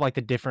 like you have like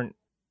the different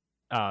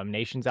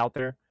nations out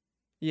there,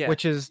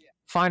 which is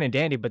fine and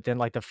dandy, but then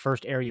like the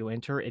first area you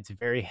enter, it's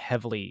very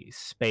heavily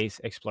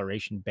space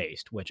exploration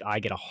based, which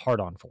I get a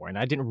hard on for, and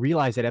I didn't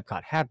realize that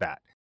Epcot had that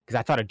because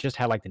I thought it just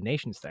had like the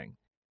nations thing.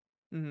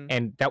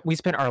 And that we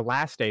spent our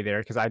last day there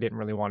because I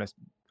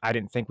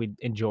didn't think we'd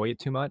enjoy it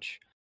too much,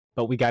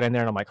 but we got in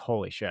there and I'm like,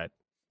 holy shit.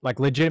 Like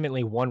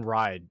legitimately one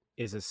ride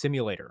is a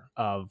simulator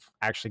of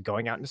actually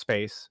going out into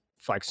space,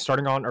 like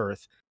starting on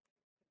Earth,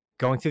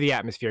 going through the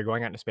atmosphere,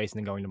 going out into space, and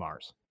then going to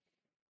Mars.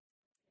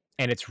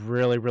 And it's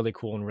really, really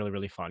cool and really,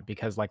 really fun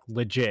because like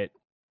legit,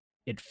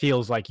 it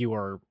feels like you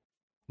are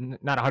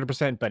not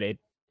 100%, but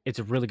it's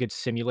a really good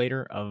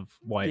simulator of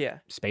what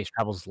space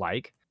travel's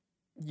like.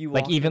 You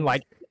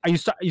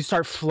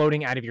start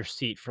floating out of your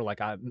seat for like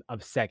a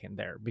second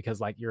there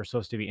because like you're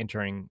supposed to be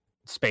entering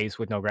space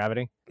with no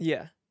gravity.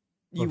 Yeah.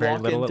 You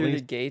walk in through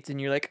the gates and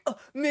you're like, oh,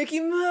 Mickey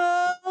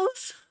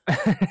Mouse.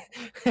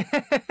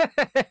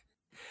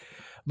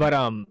 But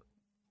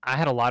I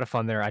had a lot of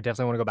fun there. I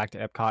definitely want to go back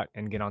to Epcot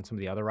and get on some of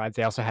the other rides.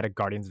 They also had a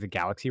Guardians of the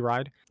Galaxy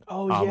ride.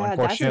 Oh yeah,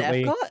 that's an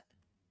Epcot?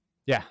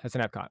 Yeah, that's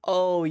an Epcot.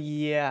 Oh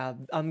yeah,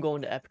 I'm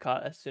going to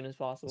Epcot as soon as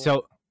possible.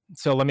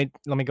 So let me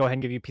go ahead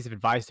and give you a piece of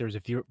advice. There's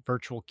a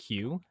virtual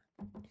queue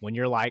when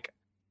you're like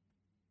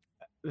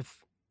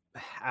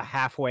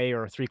halfway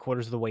or 3/4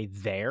 of the way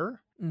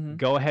there.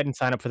 Go ahead and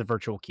sign up for the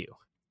virtual queue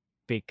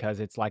because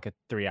it's like a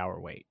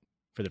 3-hour wait.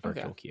 for the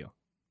virtual queue.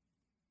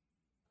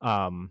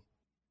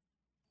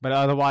 But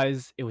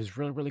otherwise, it was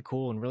really, really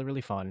cool and really,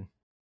 really fun.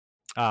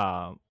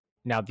 Now,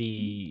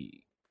 the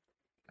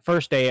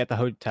first day at the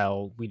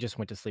hotel, we just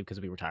went to sleep because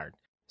we were tired.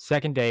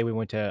 Second day, we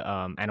went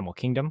to Animal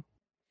Kingdom.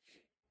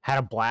 Had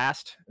a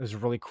blast. It was a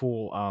really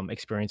cool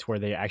experience where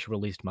they actually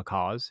released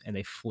macaws and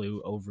they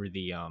flew over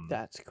the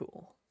That's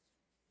cool.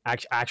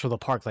 Actual the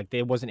park. Like,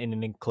 it wasn't in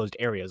an enclosed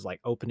area. It was like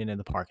open in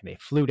the park, and they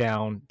flew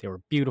down. They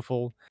were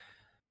beautiful.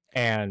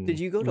 And did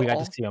you go to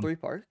all 3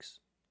 parks?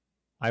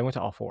 I went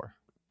to all 4.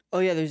 Oh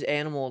yeah, there's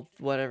Animal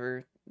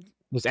whatever.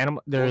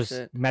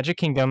 There's Magic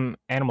Kingdom,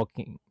 Animal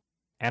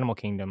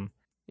Kingdom.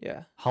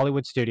 Yeah.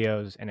 Hollywood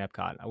Studios and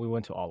Epcot. We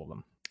went to all of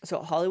them.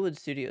 So Hollywood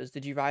Studios,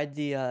 did you ride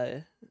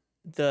the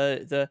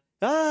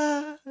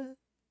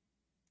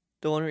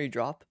one where you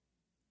drop?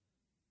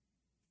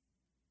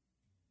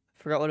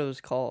 I forgot what it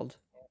was called.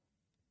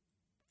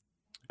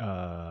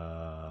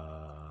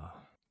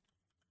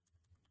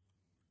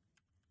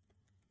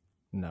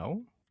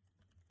 No.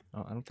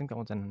 Oh, I don't think that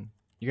one's in.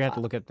 You're gonna have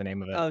to look up the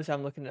name of it. Oh, so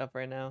I'm looking it up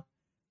right now.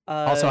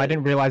 Also, I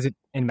didn't realize it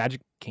in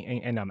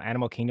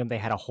Animal Kingdom they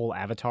had a whole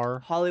avatar.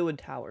 Hollywood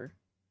Tower.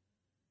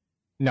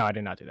 No, I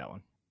did not do that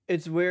one.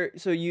 It's where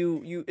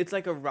you it's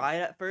like a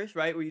ride at first,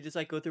 right? Where you just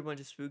like go through a bunch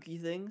of spooky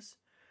things,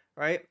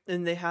 right?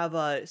 And they have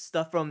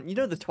stuff from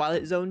the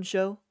Twilight Zone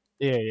show.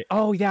 Yeah.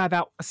 Oh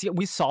yeah,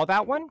 we saw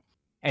that one,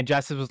 and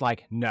Jessica was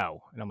like,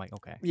 no, and I'm like,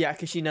 okay. Yeah,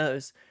 because she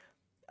knows.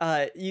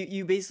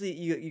 You basically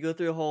you go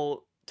through a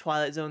whole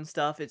Twilight Zone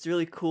stuff. It's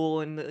really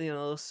cool and a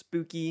little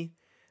spooky.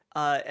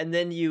 And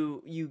then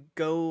you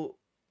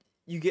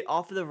get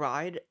off of the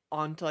ride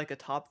onto like a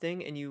top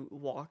thing and you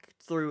walk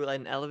through like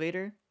an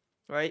elevator,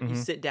 right? Mm-hmm. You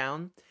sit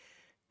down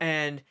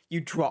and you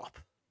drop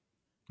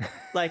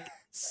like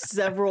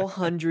several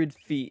hundred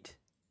feet.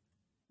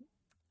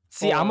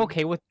 See, I'm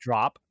okay with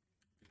drop.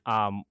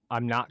 I'm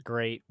not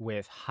great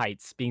with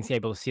heights, being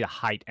able to see the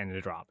height and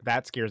the drop.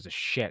 That scares the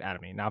shit out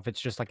of me. Now, if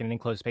it's just like an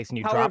enclosed space and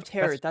you Tower drop, of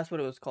Terror, that's what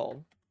it was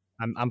called.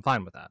 I'm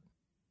fine with that.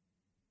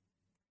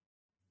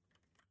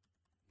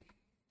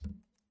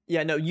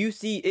 Yeah, no, you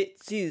see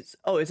it sees.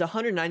 Oh, it's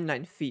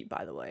 199 feet,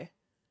 by the way.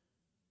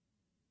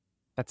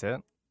 That's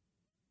it?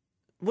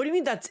 What do you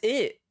mean that's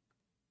it?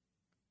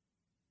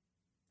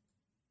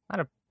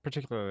 Not a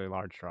particularly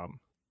large drop.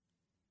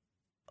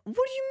 What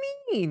do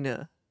you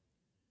mean?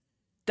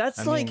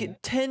 That's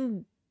like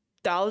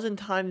 10,000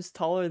 times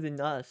taller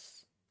than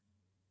us.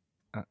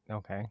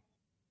 Okay.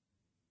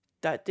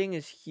 That thing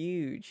is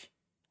huge.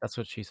 That's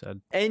what she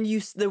said. And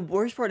the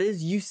worst part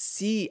is you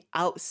see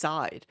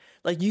outside.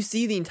 Like you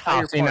see the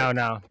entire park.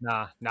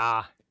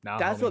 No.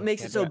 That's what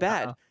makes it so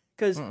bad.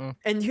 Because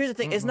and here's the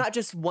thing, it's not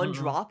just one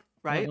drop,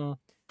 right?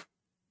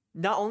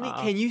 Not only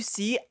can you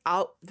see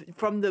out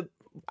from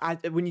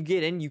when you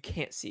get in, you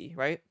can't see,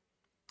 right?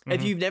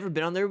 If you've never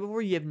been on there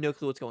before, you have no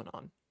clue what's going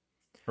on.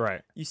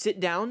 Right. You sit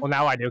down. Well,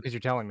 now I do because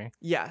you're telling me.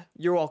 Yeah,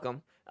 you're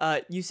welcome.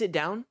 You sit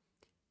down,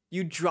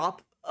 you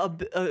drop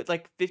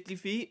like 50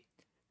 feet,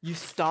 you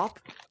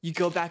stop, you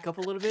go back up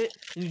a little bit,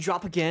 and you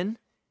drop again,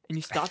 and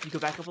you stop, you go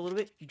back up a little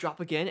bit, you drop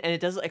again, and it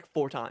does it like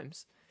 4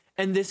 times.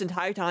 And this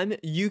entire time,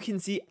 you can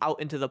see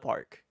out into the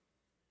park.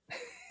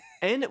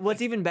 And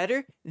what's even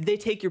better, they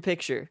take your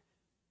picture.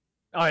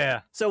 Oh,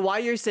 yeah. So while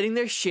you're sitting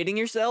there shitting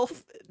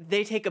yourself,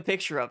 they take a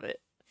picture of it.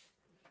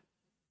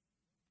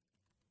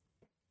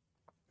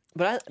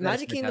 But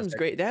Magic Kingdom's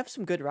great. They have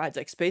some good rides,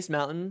 like Space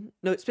Mountain.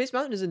 No, Space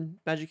Mountain is in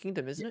Magic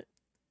Kingdom, isn't it?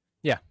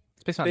 Yeah,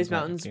 Space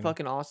Mountain's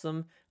fucking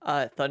awesome.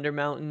 Thunder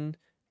Mountain,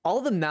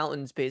 all the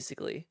mountains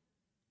basically.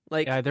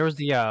 Like there was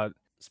the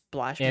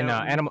Splash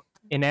Mountain.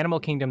 In Animal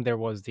Kingdom there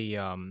was the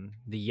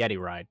Yeti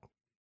ride.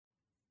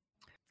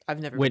 I've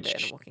never been to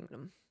Animal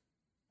Kingdom.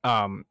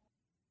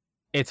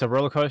 It's a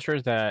roller coaster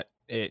that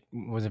it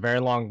was a very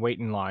long wait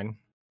in line,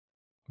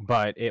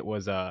 but it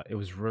was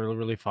really,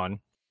 really fun.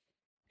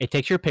 It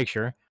takes your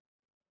picture.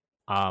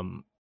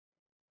 I'm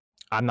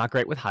not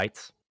great with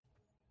heights,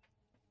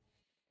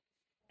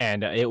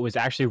 and it was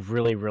actually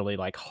really, really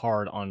like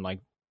hard on like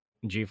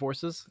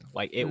G-forces.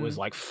 Like it was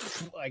like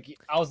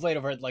I was laid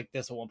over it like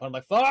this at one point. I'm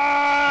like,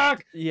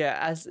 fuck.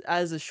 Yeah,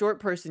 as a short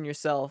person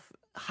yourself,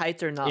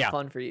 heights are not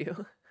fun for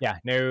you. Yeah,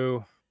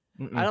 no.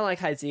 I don't like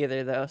heights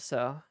either, though.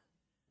 So,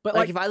 but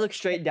like if I look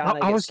straight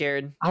down, I get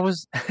scared. I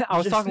was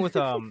talking with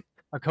a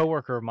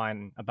coworker of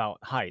mine about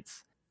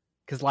heights,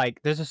 because like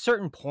there's a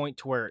certain point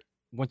to where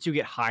once you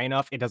get high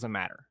enough, it doesn't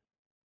matter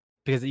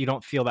because you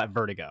don't feel that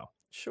vertigo.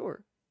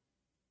 Sure.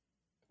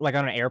 Like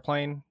on an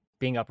airplane,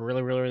 being up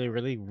really, really, really,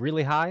 really,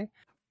 really high,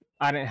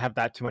 I didn't have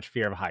that too much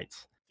fear of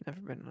heights. Never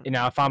been on. You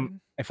know, if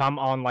I'm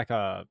on like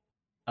a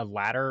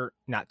ladder,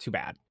 not too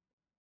bad.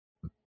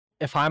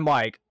 If I'm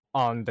like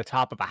on the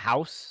top of a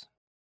house,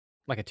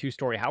 like a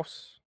 2-story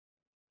house,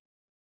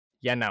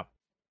 yeah, no,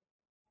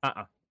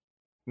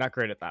 not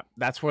great at that.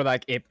 That's where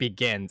like it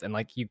begins, and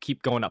like you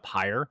keep going up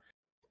higher,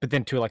 but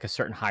then to like a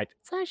certain height,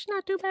 it's actually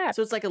not too bad.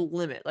 So it's like a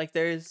limit. Like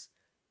there's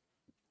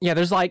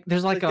there's like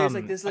this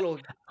little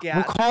gap.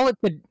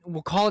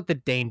 We'll call it the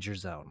danger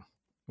zone.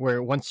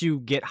 where once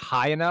you get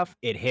high enough,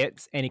 it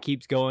hits and it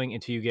keeps going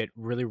until you get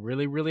really,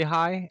 really, really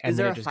high, and Is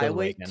then there it a just goes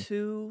away highway again.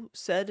 to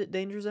said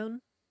danger zone?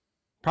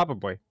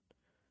 Probably.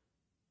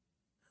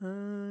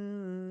 Anyways,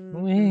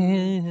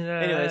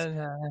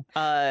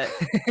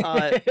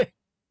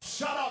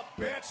 shut up,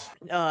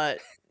 bitch.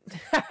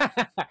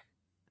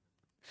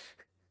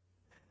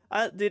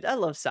 Dude, I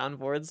love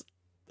soundboards.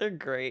 They're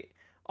great.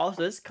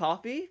 Also, this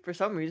coffee, for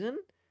some reason,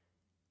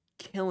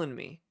 killing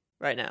me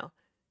right now.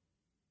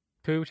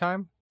 Poo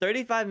time?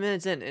 35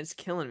 minutes in, it's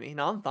killing me.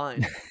 No, I'm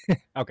fine.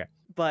 Okay.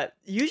 But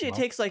usually it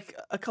takes like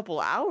a couple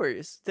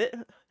hours.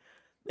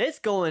 It's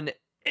going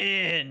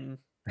in.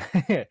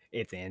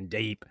 It's in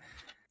deep.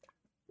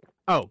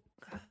 Oh,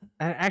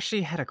 I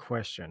actually had a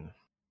question.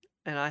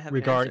 And I have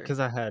because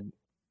I had.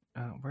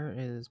 Where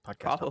is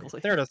podcast?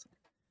 Probably. There it is.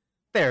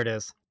 There it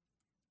is.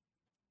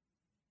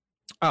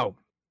 Oh,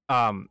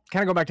 can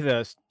I go back to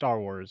the Star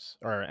Wars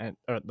or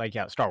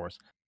Star Wars?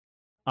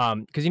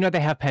 Because they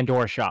have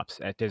Pandora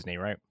shops at Disney,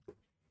 right?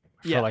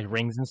 For like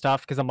rings and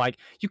stuff. Because I'm like,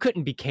 you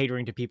couldn't be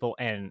catering to people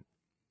and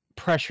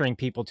pressuring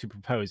people to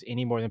propose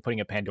any more than putting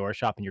a Pandora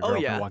shop and your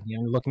girlfriend walking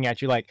in and looking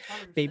at you like,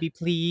 100%. Baby,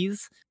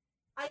 please.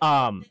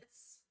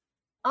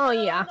 Oh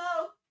yeah.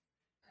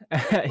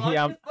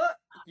 Yeah.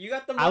 You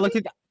got the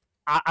money?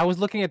 I was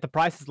looking at the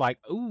prices like,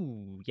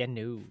 ooh,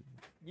 no.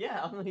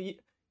 Yeah.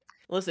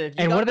 Listen, if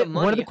you and got the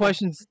money, one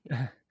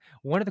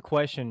of the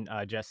questions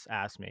Jess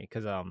asked me,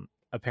 because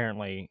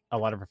apparently a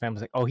lot of her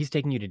family's like, oh, he's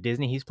taking you to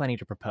Disney, he's planning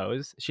to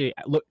propose. She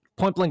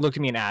point blank looked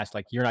at me and asked,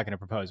 like, you're not going to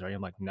propose, right?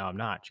 I'm like, no, I'm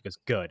not. She goes,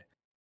 good.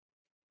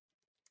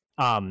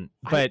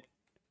 But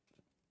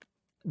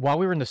while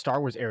we were in the Star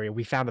Wars area,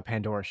 we found the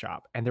Pandora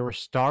shop, and there were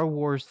Star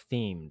Wars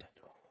themed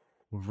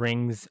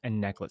rings and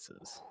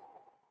necklaces,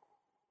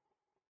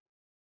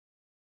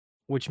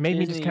 which made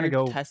me just kind of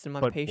go, testing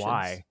my but patience.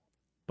 why?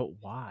 But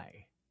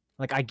why?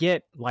 Like, I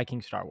get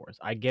liking Star Wars.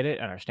 I get it.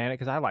 I understand it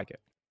because I like it.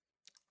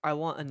 I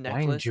want a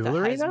necklace that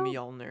has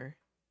Mjolnir.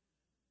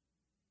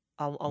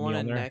 I want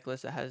a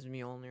necklace that has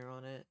Mjolnir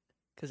on it.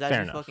 Because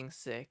that'd be fucking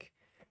sick.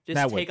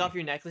 Just take off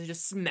your necklace,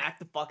 just smack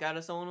the fuck out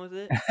of someone with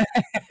it.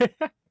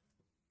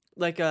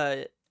 Like,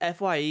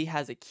 FYE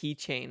has a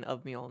keychain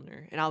of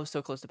Mjolnir, and I was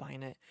so close to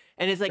buying it.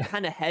 And it's, like,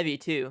 kind of heavy,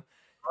 too.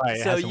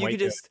 Right. So you could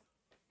just...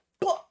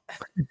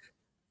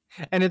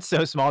 And it's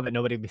so small that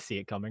nobody would see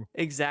it coming.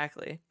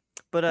 Exactly.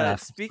 But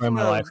speaking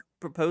of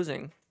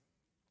proposing,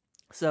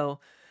 so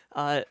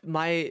a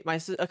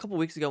couple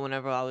weeks ago,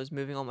 whenever I was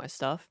moving all my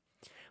stuff,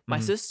 my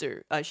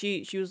sister,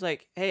 she was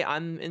like, hey,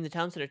 I'm in the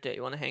town center today.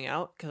 You want to hang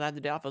out? Because I had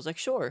the day off. I was like,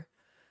 sure.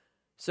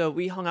 So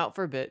we hung out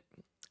for a bit,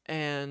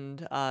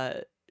 and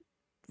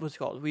what's it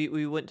called?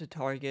 We went to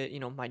Target.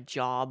 My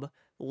job.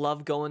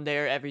 Love going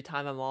there every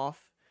time I'm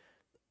off.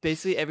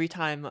 Basically, every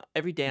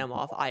day I'm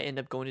off, I end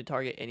up going to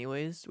Target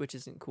anyways, which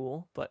isn't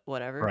cool, but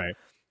whatever.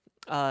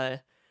 Right.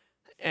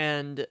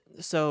 And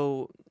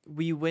so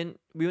we went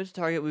to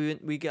Target. We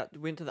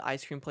went to the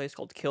ice cream place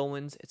called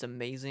Kilwin's. It's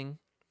amazing.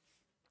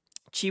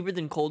 Cheaper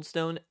than Cold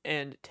Stone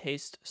and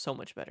tastes so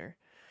much better.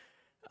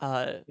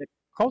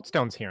 Cold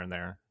Stone's here and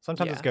there.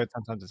 Sometimes it's good,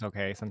 sometimes it's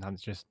okay, sometimes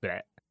it's just bleh.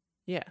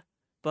 Yeah.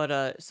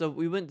 But so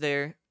we went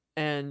there,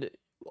 and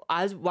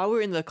while we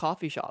were in the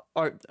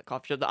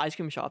the ice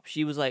cream shop,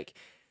 she was like,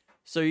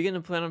 so you're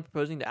gonna plan on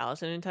proposing to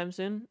Allison anytime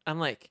soon? I'm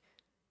like,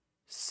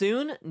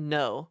 soon?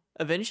 No.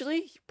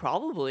 Eventually?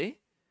 Probably.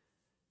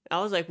 I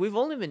was like, we've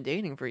only been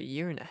dating for 1.5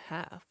 years.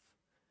 Right.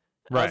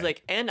 I was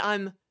like, and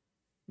I'm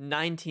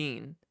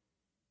 19.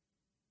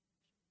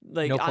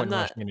 Like, no point I'm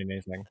not rushing into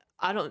anything.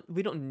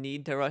 we don't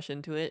need to rush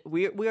into it.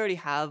 We already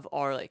have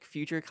our like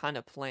future kind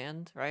of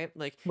planned, right?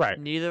 Like,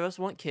 neither of us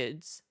want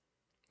kids,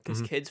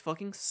 because kids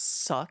fucking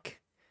suck.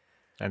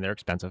 And they're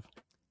expensive.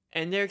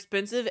 And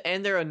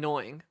they're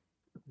annoying.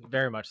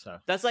 Very much so.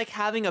 That's like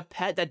having a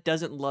pet that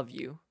doesn't love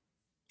you.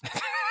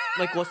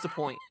 Like, what's the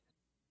point?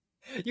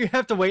 You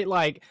have to wait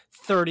like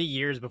 30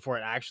 years before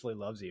it actually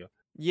loves you.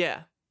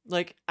 Yeah.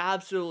 Like,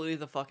 absolutely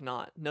the fuck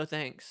not. No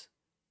thanks.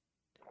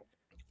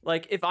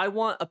 Like, if I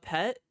want a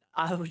pet,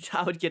 I would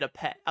get a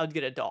pet. I would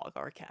get a dog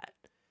or a cat.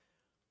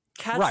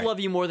 Cats love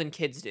you more than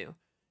kids do.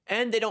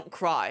 And they don't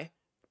cry.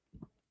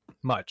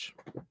 Much.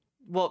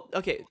 Well,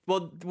 okay.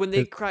 Well, when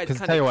they cry, it's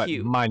kind of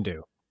cute. Mine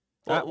do.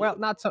 Well,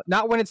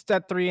 not when it's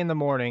at 3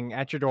 a.m.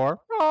 at your door.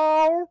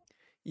 Oh.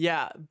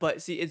 Yeah,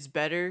 but see, it's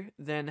better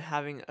than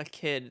having a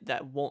kid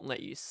that won't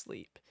let you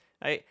sleep.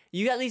 Right?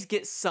 You at least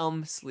get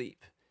some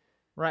sleep.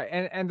 Right,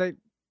 and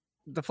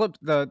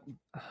the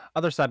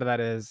other side of that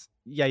is,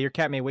 yeah, your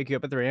cat may wake you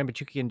up at 3 a.m., but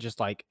you can just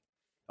like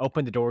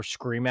open the door,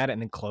 scream at it,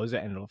 and then close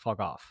it, and it'll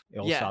fuck off.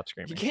 It'll stop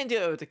screaming. You can't do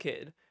it with a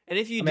kid. And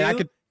if you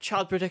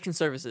Child Protection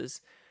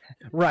Services.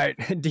 Right.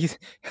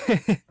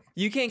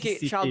 You can't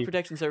get Child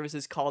Protection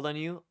Services called on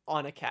you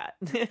on a cat.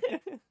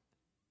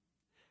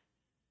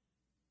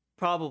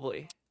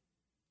 Probably.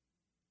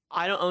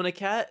 I don't own a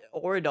cat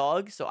or a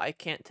dog, so I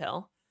can't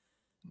tell.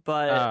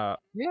 But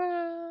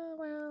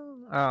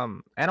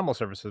animal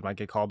services might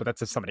get called, but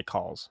that's if somebody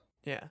calls.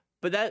 Yeah.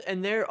 But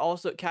they're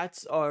also,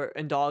 cats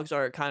and dogs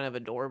are kind of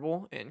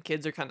adorable, and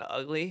kids are kind of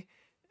ugly.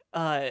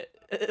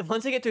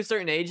 once they get to a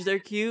certain age, they're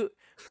cute,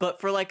 but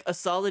for like a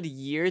solid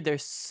year, they're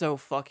so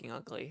fucking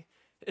ugly.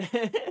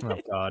 Oh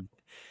God.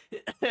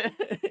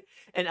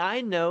 And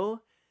I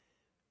know,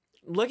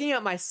 looking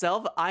at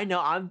myself, I know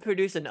I'm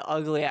producing an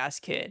ugly ass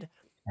kid.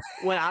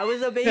 When I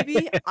was a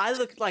baby, I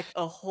looked like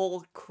a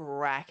whole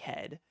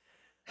crackhead.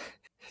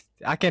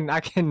 I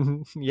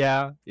can,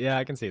 yeah,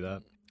 I can see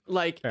that.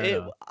 Like Fair it,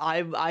 enough.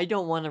 I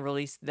don't want to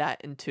release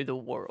that into the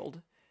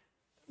world.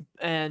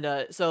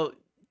 And so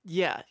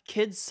yeah,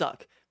 kids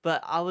suck.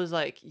 But I was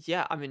like,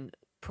 yeah, I mean,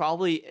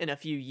 probably in a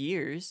few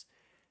years.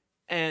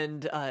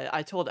 And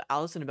I told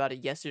Allison about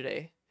it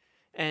yesterday,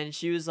 and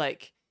she was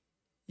like,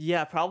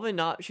 yeah, probably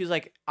not. She was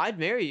like, I'd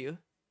marry you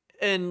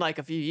in like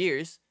a few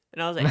years.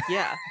 And I was like,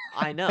 yeah,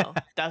 I know.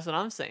 That's what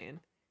I'm saying.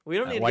 We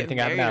don't need to why do you get think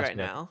I haven't married asked right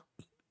yet? now.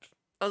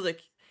 I was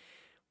like,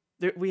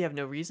 we have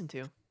no reason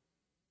to.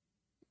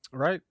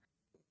 Right.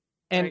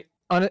 And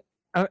Right.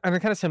 on a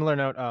kind of similar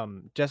note,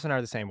 Jess and I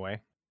are the same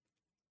way.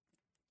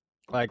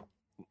 Like,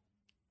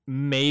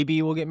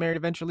 maybe we'll get married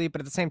eventually, but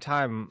at the same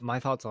time, my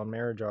thoughts on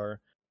marriage are,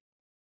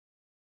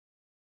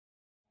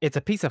 it's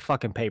a piece of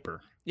fucking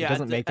paper. Yeah, It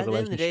doesn't make the at the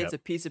end of the day, relationship. it's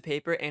a piece of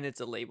paper and it's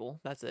a label.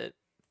 That's it.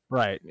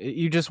 Right.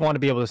 You just want to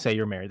be able to say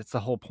you're married. That's the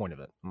whole point of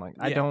it. I'm like,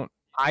 Yeah.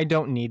 I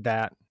don't need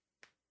that.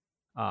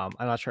 I'm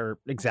not sure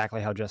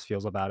exactly how Jess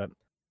feels about it,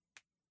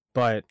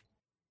 but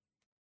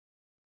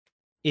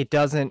it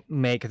doesn't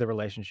make the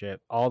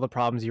relationship. All the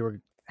problems you were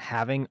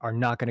having are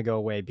not going to go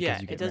away because Yeah,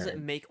 you it get doesn't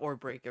married. make or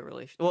break a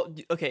relationship. Well,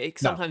 okay,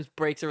 it No. sometimes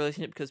breaks a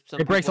relationship because some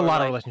It breaks a people are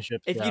lot of like,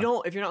 relationships. if yeah.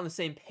 you're not on the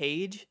same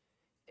page,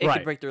 it Right.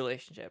 could break the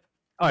relationship.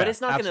 Oh, But yeah,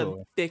 it's not gonna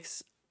absolutely.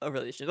 fix a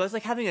relationship. It's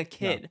like having a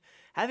kid.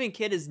 Having a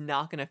kid is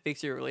not gonna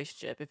fix your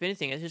relationship. If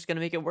anything, it's just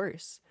gonna make it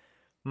worse.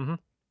 Mhm.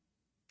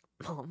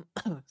 Um,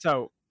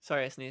 So,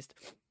 sorry, I sneezed.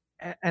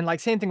 and like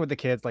same thing with the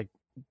kids. Like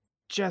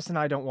Jess and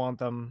I don't want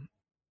them,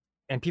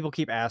 and people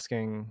keep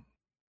asking,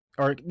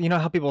 or you know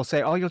how people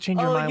say, "Oh, you'll change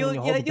your Oh, mind when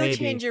you hold the you'll baby."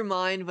 change your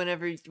mind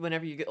whenever you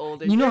get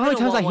older. You know You're how many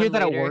gonna times I want hear one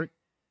that at later. work?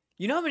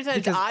 You know how many times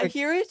Because, I like,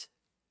 hear it?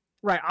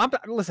 right.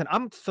 Listen.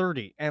 I'm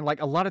 30, and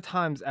like a lot of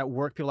times at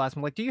work, people ask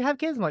me, like, "Do you have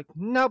kids?" I'm like,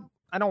 "Nope,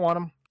 I don't want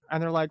them."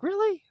 And they're like,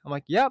 "Really?" I'm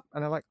like, "Yep."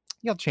 And they're like,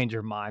 "You'll change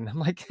your mind." I'm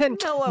like, No,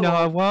 "No,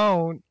 I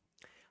won't."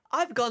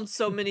 I've gone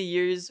so many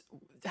years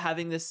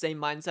having this same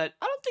mindset.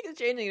 I don't think it's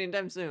changing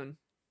anytime soon.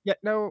 Yeah,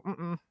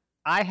 no.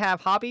 I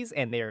have hobbies,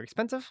 and they are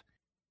expensive.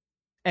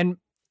 And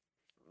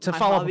to My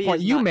follow up a hobby point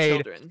is you not made,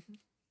 children.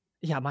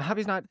 yeah, my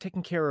hobby's not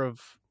taking care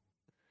of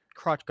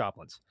crotch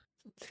goblins.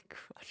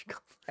 Crotch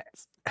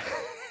goblins.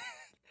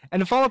 And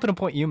to follow up on a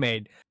point you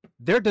made,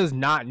 there does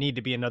not need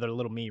to be another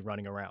little me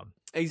running around.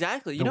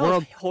 Exactly. You The know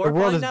world, how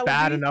horrifying is that would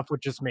bad be? enough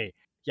with just me.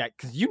 Yeah,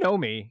 because you know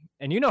me,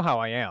 and you know how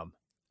I am.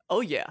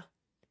 Oh yeah.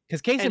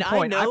 Because case in And I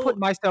point, I know. put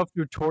myself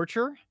through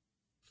torture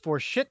for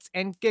shits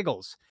and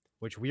giggles,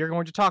 which we are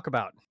going to talk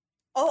about.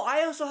 Oh,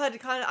 I also had to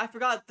I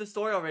forgot the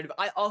story already, but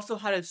I also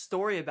had a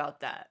story about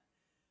that.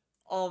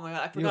 Oh my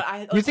god, I forgot. I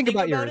was think thinking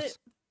about about yours. it.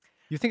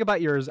 You think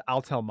about yours,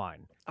 I'll tell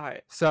mine. All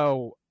right.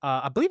 So,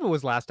 I believe it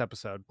was last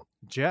episode,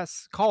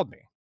 Jess called me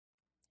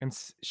and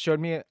showed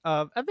me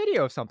a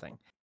video of something.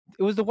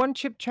 It was the one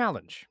chip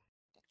challenge.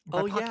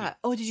 Oh yeah.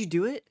 Oh, did you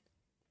do it?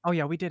 Oh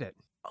yeah, we did it.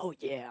 Oh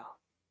yeah.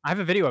 I have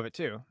a video of it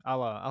too.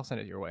 I'll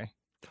send it your way.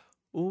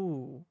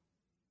 Ooh.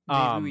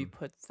 Maybe we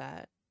put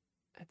that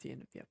at the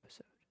end of the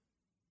episode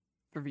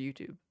for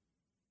YouTube.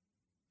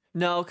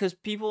 No, because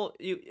people,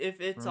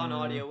 if it's on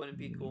audio, wouldn't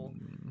be cool.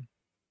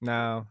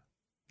 No.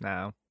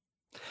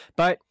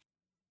 But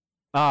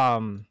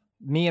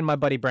me and my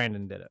buddy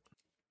Brandon did it.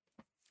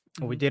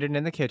 We did it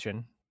in the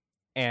kitchen,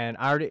 and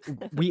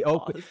we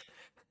opened.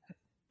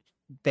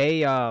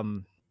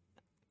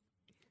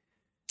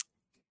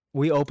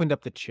 We opened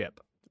up the chip.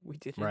 We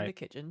did it in the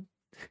kitchen.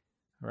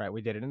 Right,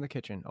 we did it in the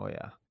kitchen. Oh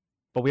yeah.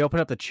 But we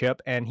opened up the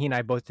chip, and he and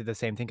I both did the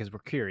same thing because we're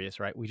curious,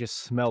 right? We just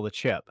smell the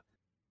chip.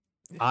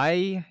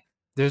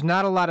 There's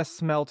not a lot of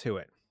smell to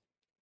it.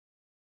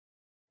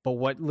 But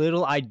what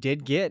little I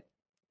did get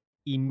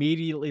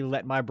immediately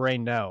let my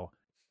brain know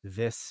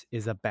this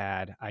is a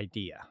bad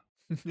idea.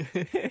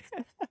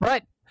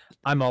 But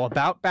I'm all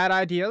about bad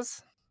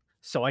ideas,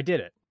 so I did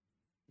it.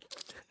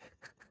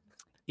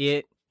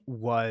 It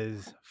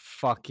was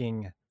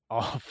fucking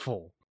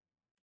awful.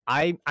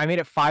 I made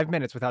it 5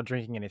 minutes without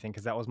drinking anything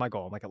because that was my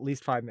goal. I'm like, at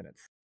least 5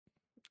 minutes.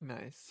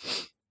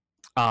 Nice.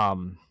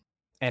 And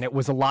it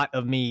was a lot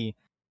of me.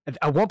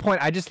 At one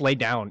point, I just laid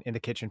down in the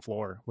kitchen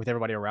floor with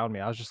everybody around me.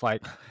 I was just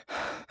like,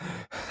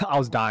 I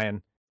was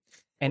dying.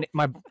 And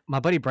my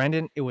buddy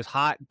Brendan, it was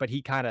hot, but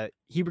he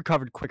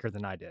recovered quicker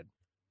than I did.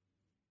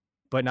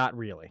 But not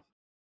really.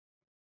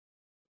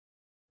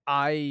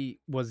 I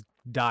was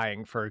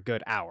dying for a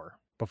good hour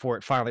before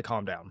it finally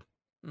calmed down.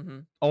 Mm-hmm.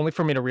 Only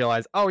for me to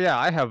realize, oh yeah,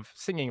 I have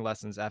singing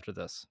lessons after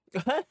this.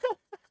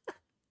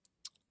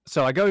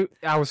 So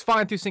I was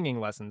fine through singing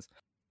lessons.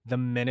 The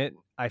minute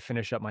I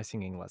finish up my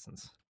singing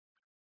lessons,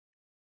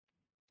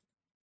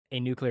 a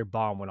nuclear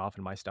bomb went off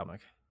in my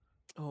stomach.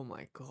 Oh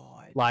my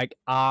god. Like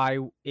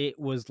it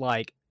was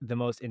like the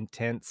most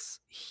intense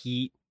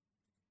heat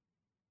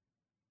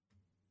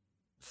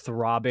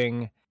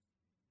throbbing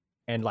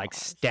and like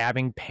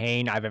stabbing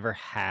pain I've ever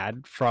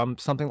had from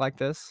something like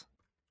this.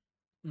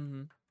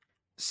 Mm-hmm.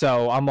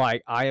 So I'm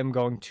like, I am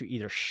going to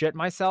either shit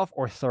myself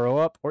or throw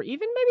up or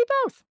even maybe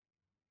both.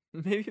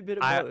 Maybe a bit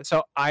of both.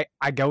 So I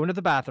go into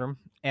the bathroom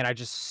and I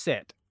just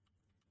sit,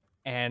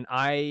 and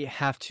I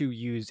have to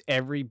use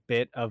every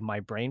bit of my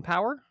brain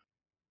power,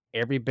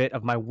 every bit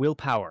of my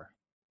willpower,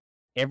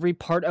 every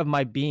part of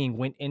my being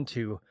went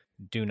into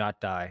do not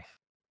die.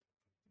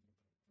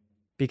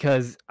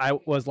 Because I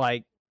was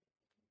like,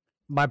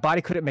 my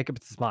body couldn't make up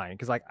its mind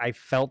because like I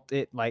felt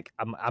it like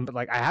I'm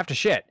like I have to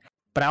shit,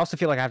 but I also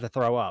feel like I have to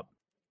throw up.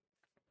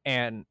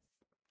 And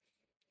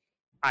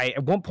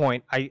at one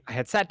point I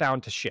had sat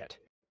down to shit.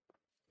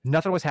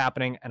 Nothing was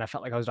happening, and I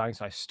felt like I was dying,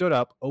 so I stood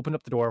up, opened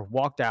up the door,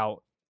 walked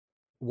out,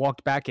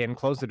 walked back in,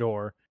 closed the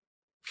door,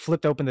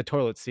 flipped open the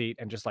toilet seat,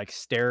 and just like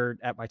stared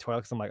at my toilet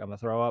because I'm like, I'm gonna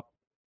throw up.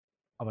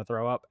 I'm gonna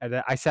throw up. And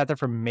then I sat there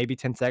for maybe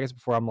 10 seconds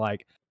before I'm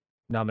like,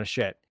 no, I'm gonna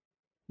shit.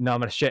 No, I'm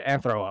gonna shit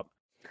and throw up.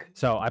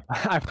 So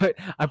I put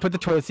the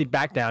toilet seat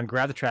back down,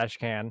 grabbed the trash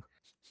can,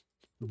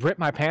 ripped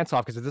my pants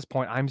off because at this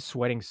point I'm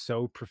sweating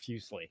so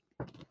profusely.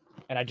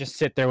 And I just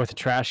sit there with the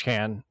trash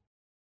can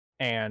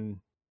and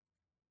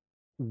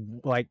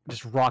like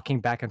just rocking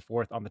back and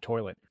forth on the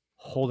toilet,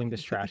 holding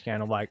this trash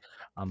can. I'm like,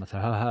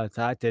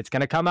 it's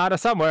gonna come out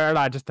of somewhere, and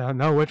I just don't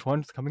know which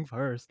one's coming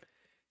first.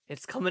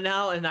 It's coming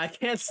out, and I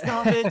can't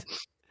stop it.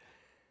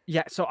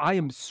 Yeah, so I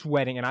am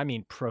sweating, and I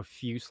mean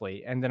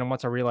profusely. And then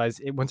once I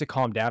realized once it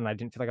calmed down, and I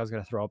didn't feel like I was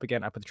gonna throw up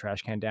again, I put the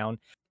trash can down,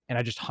 and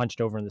I just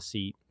hunched over in the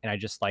seat, and I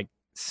just like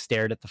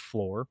stared at the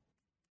floor.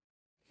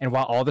 And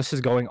while all this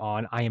is going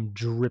on, I am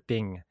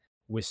dripping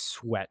with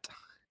sweat.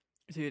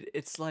 Dude,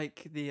 it's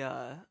like the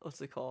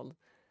what's it called?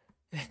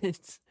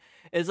 It's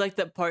like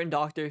that part in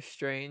Doctor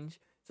Strange.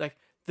 It's like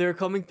they're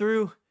coming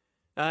through.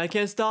 I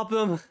can't stop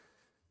them.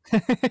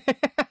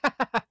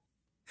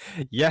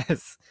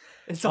 Yes.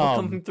 It's all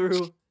coming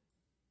through.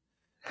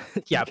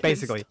 Yeah,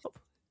 basically.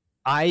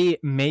 I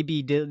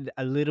maybe did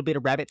a little bit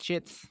of rabbit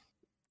shits.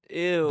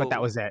 Ew. But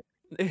that was it.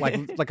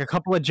 Like a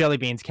couple of jelly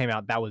beans came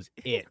out. That was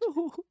it.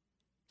 Ew.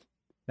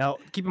 Now,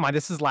 keep in mind,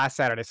 this is last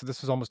Saturday, so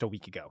this was almost a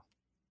week ago.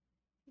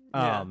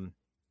 Yeah.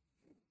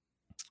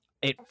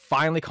 It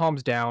finally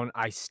calms down.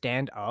 I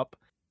stand up,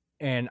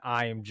 and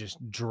I am just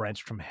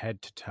drenched from head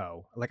to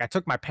toe. Like, I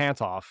took my pants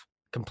off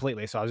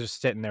completely, so I was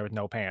just sitting there with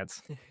no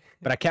pants.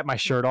 But I kept my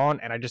shirt on,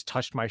 and I just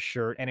touched my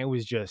shirt, and it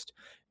was just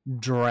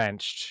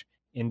drenched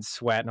in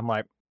sweat. And I'm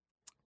like,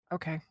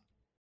 okay.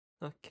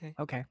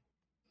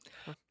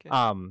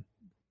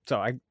 So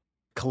I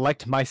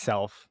collect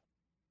myself,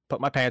 put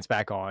my pants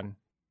back on,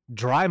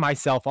 dry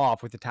myself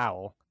off with a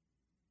towel,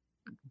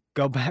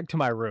 go back to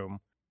my room,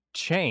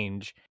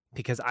 change,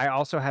 because I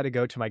also had to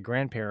go to my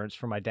grandparents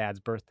for my dad's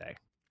birthday.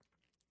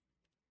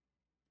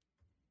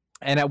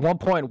 And at one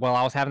point, while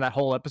I was having that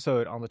whole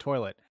episode on the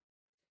toilet,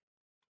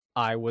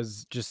 I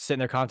was just sitting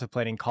there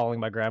contemplating calling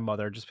my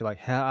grandmother, just be like,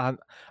 hey,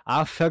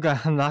 I figure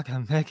I'm not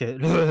gonna make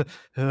it.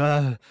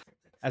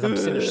 As I'm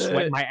sitting there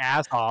sweating my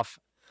ass off.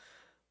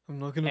 I'm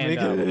not gonna make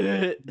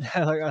it.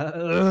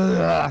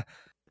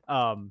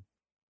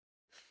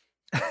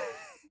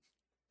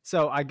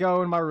 So I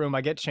go in my room,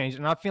 I get changed,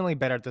 and I'm feeling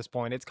better at this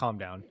point. It's calmed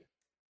down.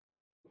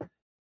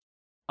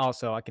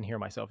 Also, I can hear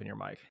myself in your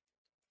mic.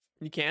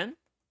 You can?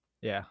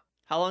 Yeah.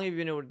 How long have you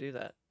been able to do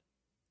that?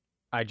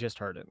 I just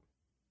heard it.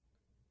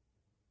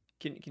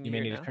 Can you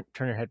may hear need to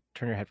turn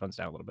your headphones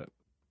down a little bit,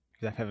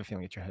 because I have a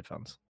feeling it's your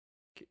headphones.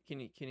 Can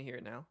you hear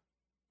it now?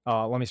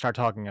 Let me start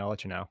talking. I'll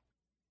let you know.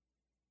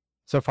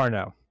 So far,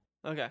 no.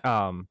 Okay.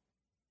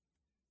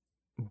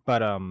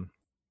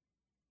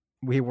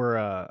 We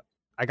were.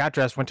 I got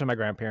dressed, went to my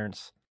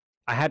grandparents.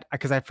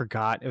 Because I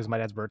forgot it was my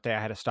dad's birthday. I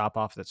had to stop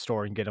off at the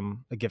store and get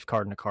him a gift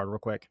card and a card real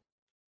quick.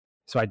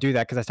 So I do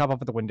that because I stop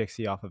off at the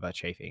Winn-Dixie off of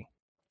Chafee.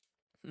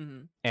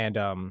 Mm-hmm. And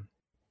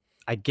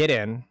I get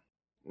in.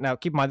 Now,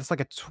 keep in mind, this is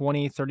like a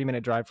 20-30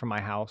 minute drive from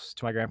my I was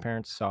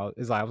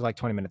like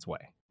 20 minutes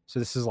away. So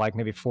this is like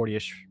maybe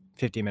 40-ish,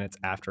 50 minutes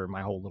after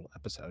my whole little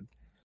episode.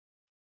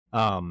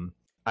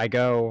 I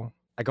go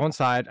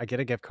inside, I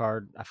get a gift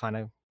card, I find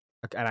an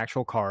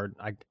actual card,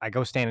 I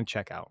go stand in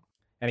checkout.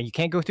 And you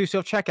can't go through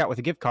self-checkout with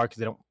a gift card because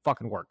they don't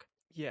fucking work.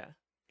 Yeah.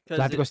 So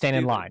I have to go stand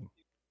in line.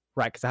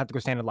 Right, because I have to go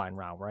stand in line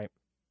now, right?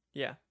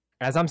 Yeah.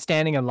 As I'm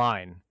standing in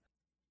line,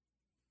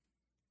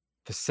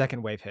 the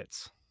second wave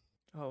hits.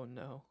 Oh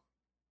no.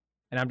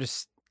 And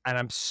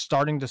I'm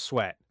starting to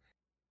sweat.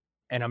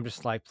 And I'm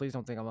just like, please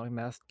don't think I'm on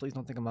meth. Please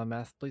don't think I'm on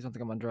meth. Please don't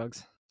think I'm on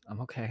drugs.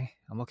 I'm okay.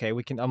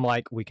 We can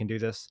do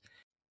this.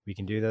 We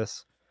can do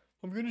this.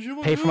 I'm gonna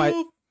shoot pay for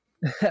my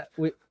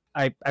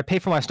I pay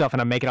for my stuff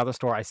and I make it out of the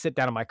store. I sit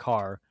down in my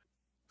car,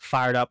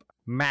 fired up,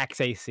 max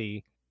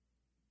AC,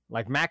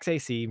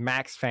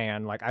 max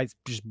fan, like I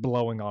just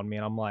blowing on me,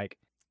 and I'm like,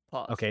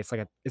 pause. Okay, it's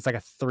like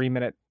a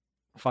 3-minute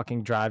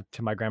fucking drive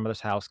to my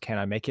grandmother's house. Can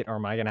I make it, or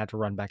am I gonna have to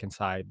run back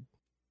inside?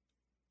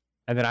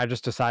 And then I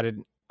just decided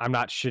I'm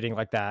not shitting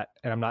like that,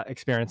 and I'm not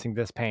experiencing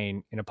this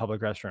pain in a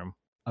public restroom.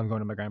 I'm going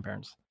to my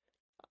grandparents.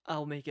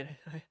 I'll make it.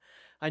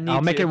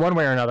 I'll make it one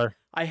way or another.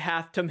 I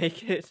have to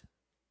make it.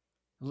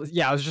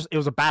 Yeah, it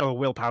was a battle of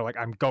willpower. Like,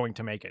 I'm going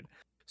to make it.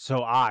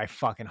 So I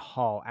fucking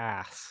haul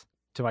ass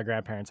to my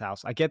grandparents'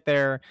 house. I get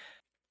there,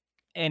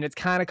 and it's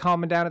kind of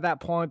calming down at that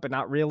point, but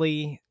not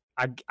really.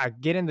 I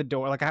get in the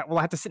door. Like, I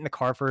have to sit in the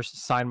car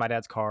first, sign my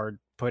dad's card,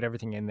 put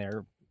everything in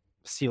there,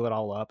 seal it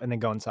all up, and then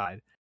go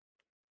inside.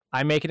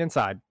 I make it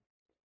inside,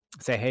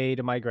 say hey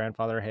to my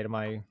grandfather, hey to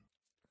my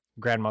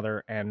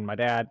grandmother, and my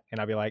dad, and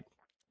I'll be like,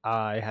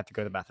 I have to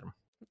go to the bathroom.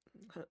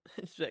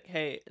 It's like,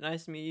 hey,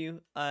 nice to meet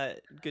you.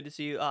 Good to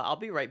see you. I'll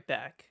be right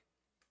back.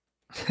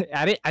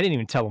 I didn't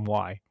even tell them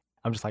why.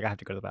 I'm just like, I have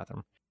to go to the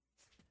bathroom.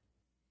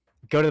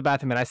 Go to the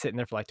bathroom, and I sit in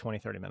there for like 20,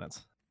 30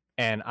 minutes.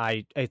 And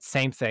it's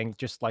same thing,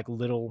 just like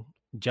little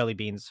jelly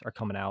beans are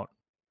coming out.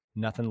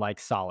 Nothing like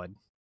solid.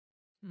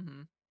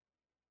 Mm-hmm.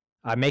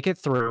 I make it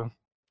through.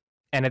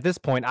 And at this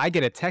point, I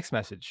get a text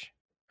message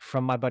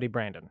from my buddy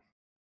Brandon.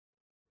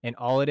 And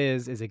all it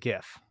is a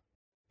GIF.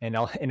 And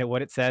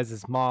what it says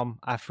is, Mom,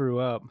 I threw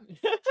up.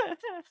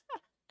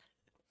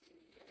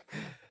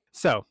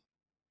 So,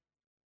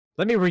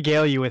 let me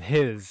regale you with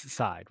his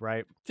side,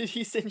 right? Did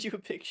he send you a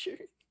picture?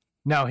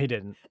 No, he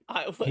didn't.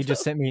 He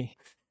just sent me.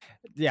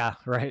 Yeah,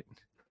 right.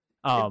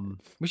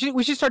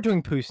 We should start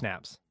doing poo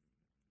snaps.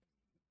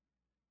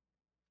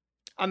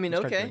 I mean,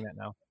 Start okay. doing that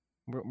now.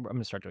 I'm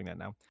gonna start doing that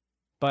now.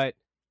 But,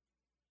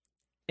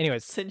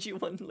 anyways, send you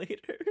one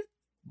later.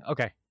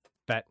 Okay,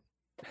 bet.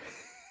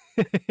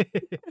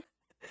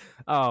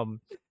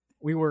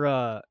 We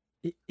were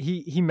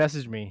he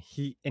messaged me.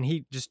 He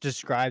just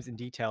describes in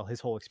detail his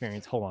whole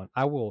experience. Hold on,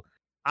 I will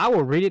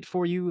read it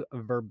for you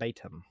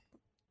verbatim.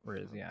 Where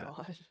is he at?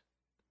 God.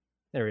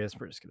 There he is.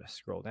 We're just gonna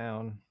scroll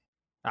down.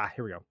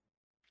 Here we go.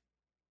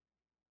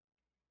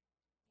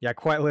 Yeah,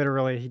 quite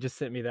literally, he just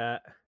sent me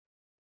that.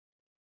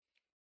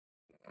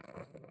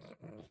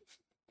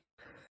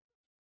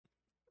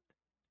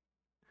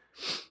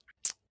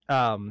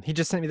 He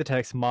just sent me the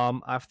text,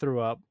 Mom, I threw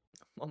up.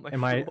 Mom, and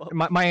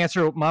my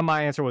answer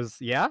was,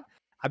 yeah,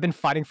 I've been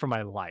fighting for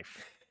my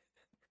life.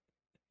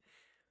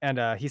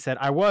 And he said,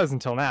 I was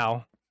until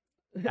now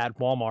at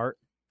Walmart.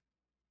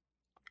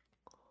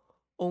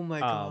 Oh my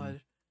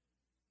God.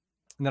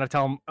 And then I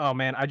tell him, oh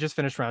man, I just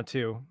finished round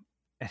 2.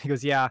 And he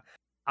goes, yeah,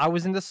 I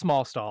was in the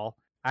small stall.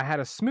 I had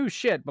a smooth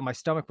shit, but my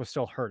stomach was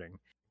still hurting.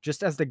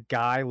 Just as the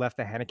guy left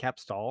the handicap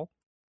stall,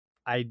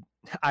 I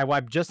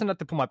wiped just enough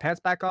to pull my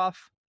pants back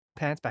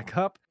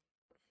up,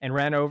 and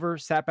ran over,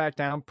 sat back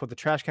down, put the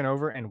trash can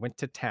over, and went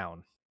to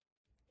town.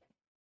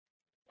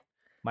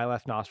 My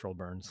left nostril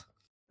burns.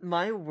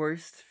 My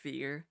worst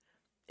fear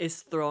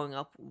is throwing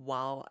up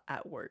while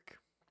at work.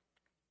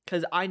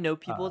 Because I know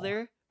people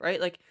there,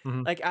 right? Like,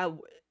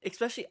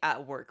 especially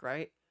at work,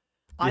 right?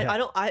 Yeah.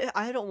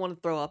 I don't want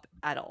to throw up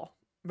at all.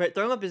 Right?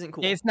 Throwing up isn't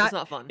cool. It's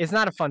not fun. It's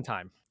not a fun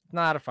time.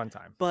 Not a fun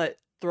time. But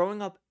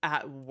throwing up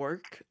at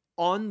work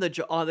on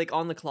the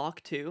on the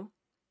clock too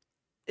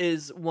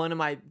is one of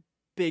my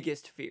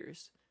biggest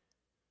fears.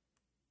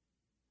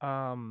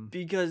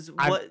 Because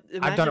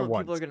I've done it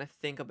once. People are gonna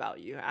think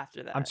about you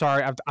after that. I'm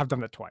sorry, I've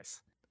done it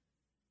twice.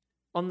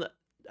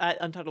 At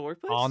Untitled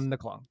Workplace? On the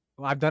clock.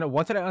 Well, I've done it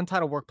once at an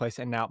Untitled Workplace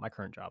and now at my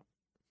current job.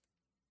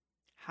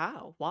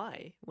 How?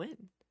 Why? When?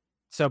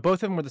 So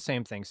both of them were the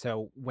same thing.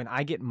 So when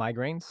I get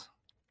migraines,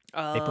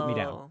 they put me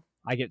down.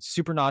 I get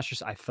super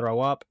nauseous, I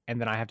throw up,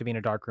 and then I have to be in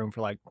a dark room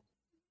for like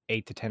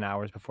 8 to 10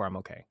 hours before I'm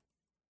okay.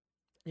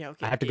 Yeah,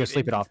 okay. I have to go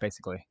sleep it off,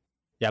 basically.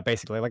 Yeah,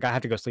 basically. Like, I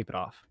have to go sleep it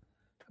off.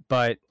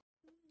 But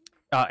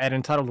at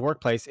Entitled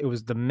Workplace, it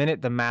was the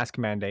minute the mask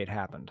mandate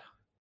happened.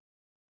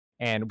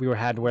 And we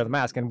had to wear the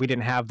mask, and we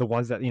didn't have the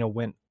ones that,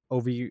 went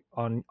over you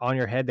on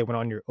your head. They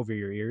went over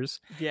your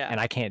ears. Yeah. And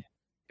I can't,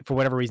 for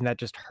whatever reason, that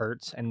just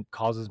hurts and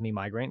causes me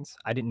migraines.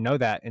 I didn't know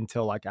that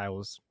until like I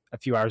was a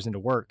few hours into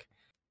work.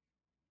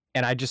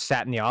 And I just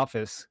sat in the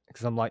office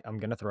because I'm like, I'm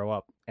going to throw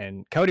up.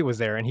 And Cody was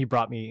there and he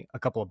brought me a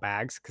couple of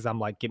bags because I'm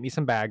like, get me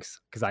some bags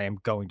because I am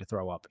going to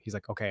throw up. He's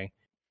like, okay.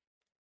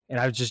 And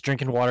I was just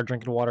drinking water,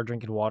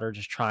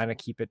 just trying to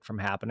keep it from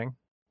happening.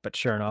 But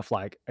sure enough,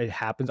 like it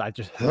happens. I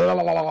just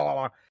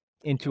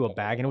into a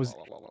bag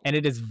and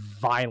it is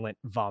violent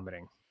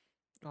vomiting.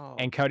 Oh,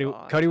 and Cody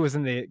was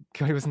in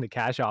the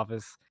cash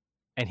office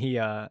and he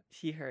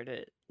heard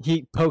it.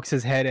 He pokes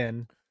his head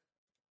in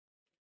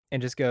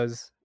and just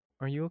goes,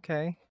 "Are you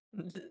okay?"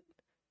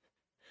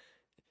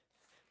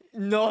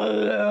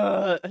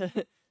 No.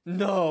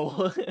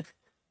 No.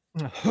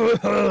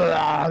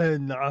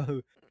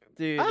 No.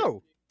 Dude.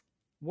 Oh.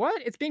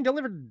 What? It's being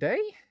delivered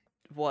today?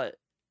 What?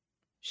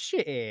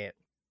 Shit.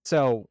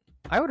 So,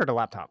 I ordered a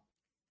laptop.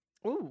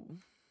 Ooh.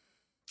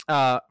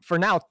 For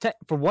now,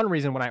 for one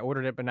reason when I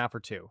ordered it, but now for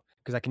two,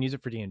 because I can use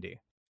it for D&D.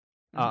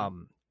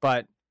 Mm-hmm.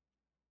 But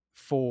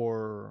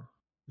for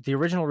the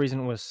original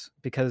reason was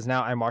because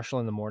now I marshal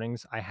in the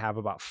mornings. I have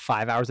about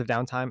 5 hours of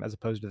downtime as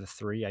opposed to the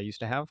 3 I used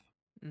to have.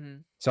 Mm-hmm.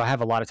 So I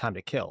have a lot of time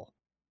to kill.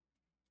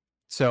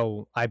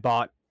 So I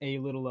bought a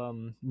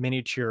little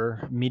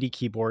miniature MIDI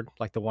keyboard,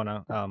 like the one,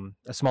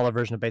 a smaller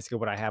version of basically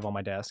what I have on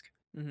my desk,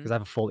 because I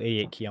have a full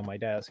 88 key on my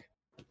desk.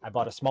 I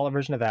bought a smaller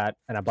version of that,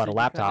 and I bought So a you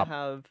kinda laptop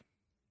have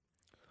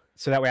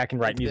so that way I can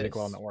write like music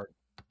while I'm this. at work.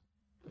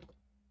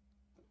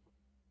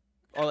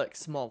 Or like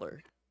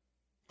smaller.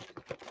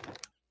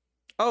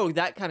 Oh,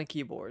 that kind of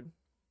keyboard.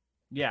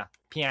 Yeah,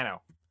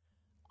 piano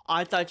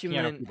I thought you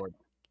piano meant keyboard.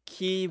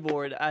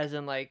 keyboard as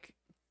in like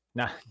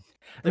Nah,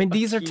 I mean a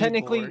these are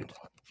technically keyboard.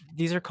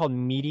 these are called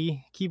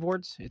MIDI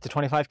keyboards. It's a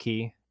 25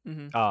 key.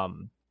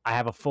 Mhm. I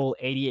have a full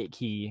 88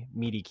 key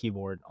MIDI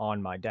keyboard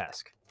on my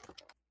desk.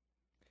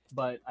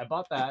 But I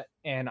bought that,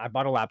 and I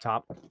bought a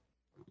laptop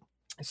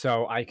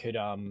so I could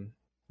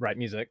write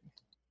music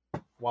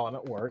while I'm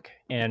at work.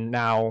 And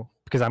now,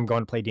 because I'm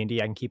going to play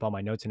D&D, I can keep all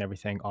my notes and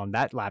everything on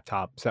that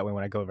laptop, so that way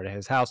when I go over to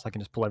his house, I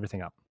can just pull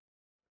everything up.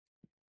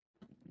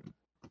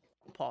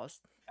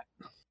 Pause.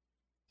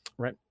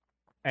 Right.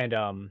 And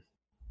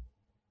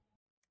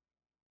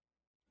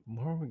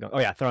where are we going? Oh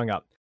yeah, throwing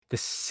up. The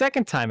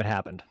second time it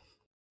happened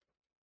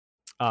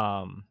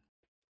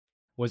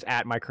was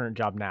at my current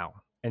job now.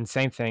 And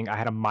same thing, I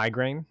had a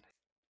migraine,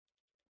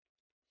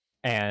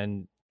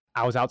 and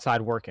I was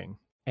outside working,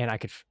 and I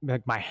could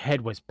like my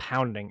head was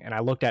pounding, and I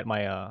looked at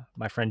my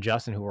my friend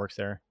Justin who works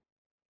there,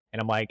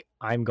 and I'm like,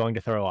 I'm going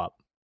to throw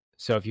up.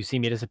 So if you see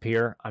me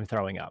disappear, I'm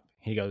throwing up.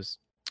 He goes,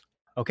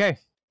 okay,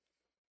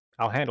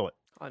 I'll handle it.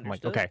 I'm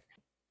like, Understood. okay.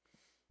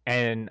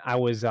 And I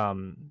was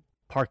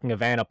parking a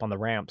van up on the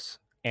ramps,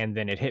 and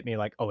then it hit me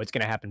like, oh, it's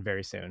gonna happen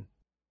very soon.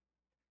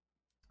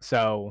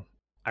 So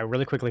I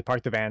really quickly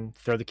parked the van,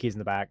 throw the keys in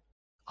the back,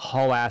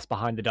 haul ass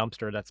behind the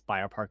dumpster that's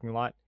by our parking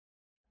lot,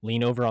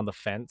 lean over on the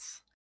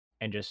fence,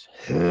 and just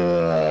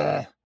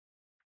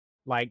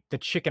like the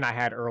chicken I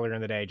had earlier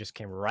in the day just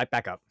came right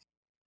back up.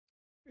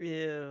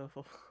 Ew.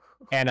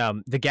 And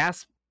our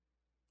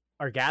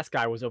gas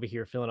guy was over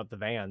here filling up the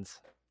vans,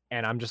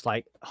 and I'm just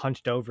like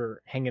hunched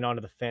over, hanging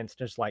onto the fence,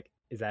 just like,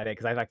 is that it?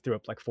 Because I like threw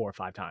up like 4 or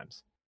 5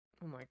 times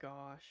Oh my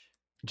gosh.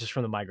 just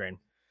from the migraine.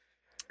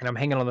 And I'm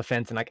hanging on the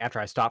fence, and like after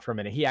I stop for a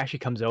minute, he actually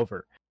comes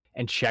over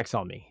and checks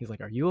on me. He's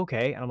like, "Are you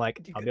okay?" And I'm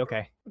like, You "I'll good,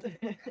 be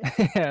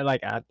bro? okay."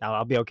 Like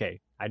I'll be okay.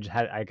 I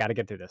got to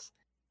get through this.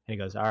 And he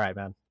goes, "All right,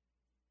 man."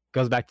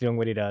 Goes back to doing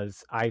what he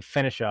does. I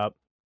finish up.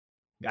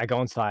 I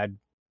go inside,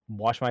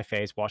 wash my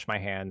face, wash my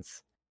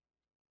hands.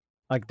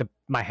 Like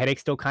my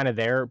headache's still kind of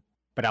there,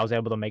 but I was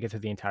able to make it through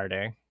the entire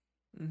day.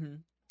 Mhm.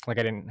 Like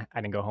I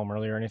didn't go home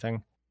early or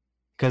anything.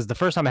 Because the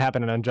first time it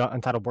happened in an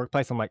untitled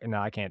workplace, I'm like, no,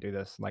 I can't do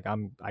this. Like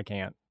I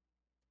can't.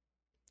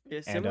 Yeah,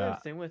 And similar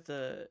thing with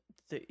the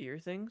ear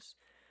things.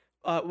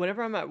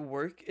 Whenever I'm at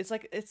work, it's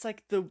like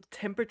the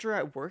temperature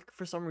at work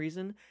for some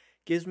reason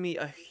gives me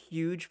a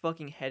huge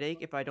fucking headache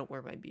if I don't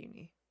wear my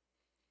beanie.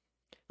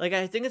 Like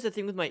I think it's a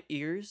thing with my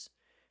ears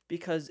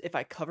because if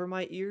I cover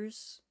my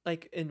ears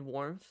like in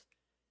warmth,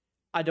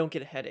 I don't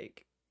get a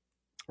headache.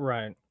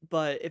 right.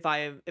 But if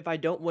I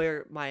don't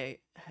wear my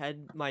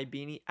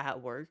beanie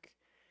at work,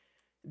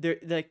 there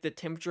like the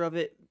temperature of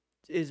it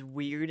is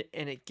weird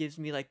and it gives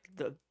me like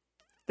the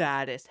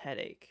baddest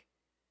headache.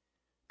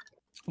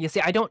 Yeah,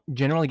 see, I don't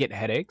generally get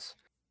headaches.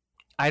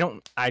 I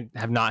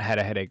have not had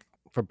a headache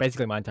for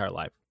basically my entire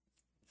life.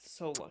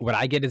 So lucky. What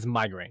I get is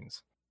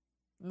migraines.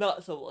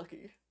 Not so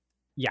lucky.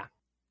 Yeah.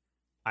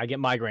 I get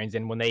migraines,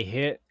 and when they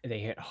hit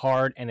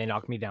hard, and they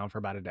knock me down for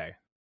about a day.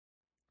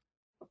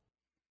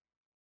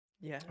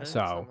 Yeah, that doesn't So,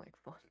 sound like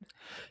fun.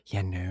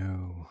 yeah,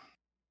 no.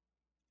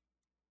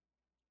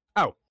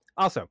 Oh,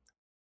 also,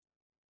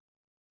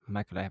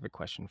 Michael, I have a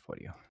question for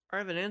you. I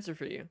have an answer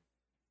for you.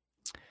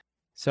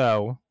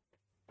 So,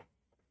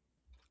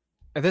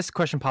 this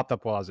question popped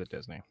up while I was at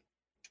Disney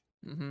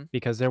Mm-hmm.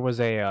 because there was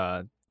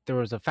a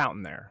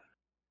fountain there,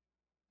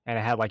 and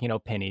it had like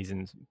pennies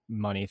and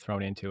money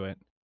thrown into it,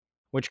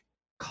 which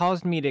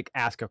caused me to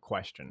ask a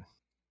question.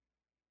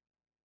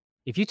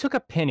 If you took a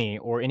penny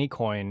or any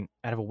coin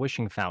out of a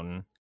wishing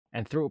fountain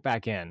and threw it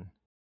back in,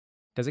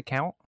 does it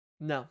count?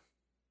 No,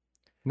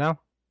 No?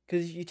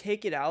 because if you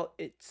take it out,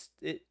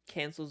 it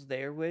cancels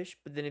their wish.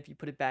 But then if you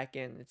put it back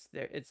in,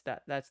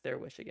 that's their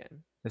wish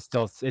again. It's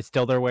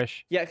still their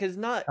wish. Yeah, because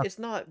Oh. it's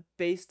not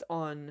based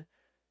on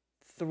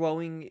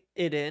throwing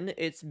it in.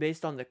 It's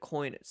based on the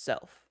coin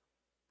itself.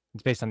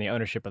 It's based on the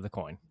ownership of the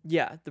coin.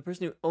 Yeah, the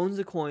person who owns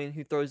the coin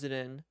who throws it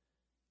in.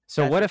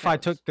 So That's what what if I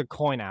counts. took the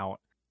coin out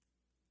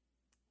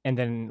and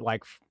then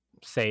like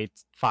say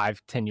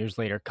 5-10 years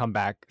later come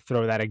back,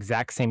 throw that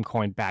exact same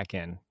coin back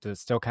in? Does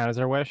it still count as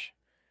their wish?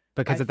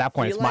 Because I at that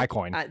point feel it's my like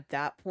coin. At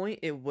that point,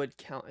 it would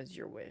count as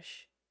your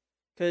wish,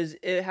 because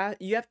you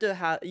have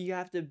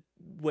to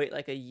wait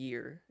like a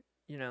year.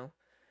 You know,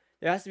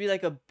 there has to be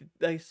like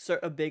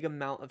a big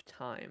amount of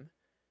time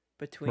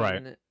between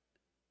Right.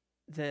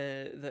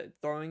 the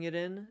throwing it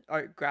in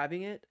or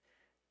grabbing it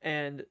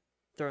and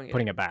throwing it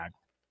Putting in. it back.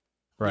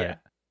 Right. Yeah.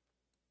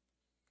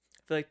 I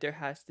feel like there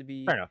has to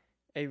be Fair enough.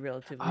 a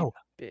relatively Oh,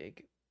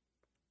 big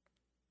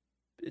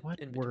what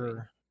in between.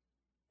 were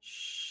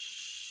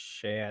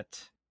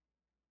shit.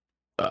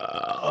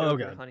 Oh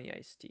God. honey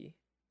iced tea.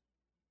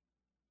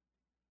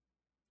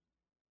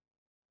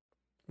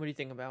 What do you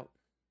think about?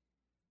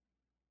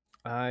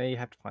 I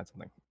have to find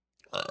something.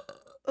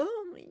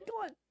 Oh my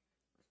god.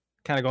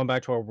 kind of going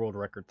back to our world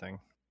record thing.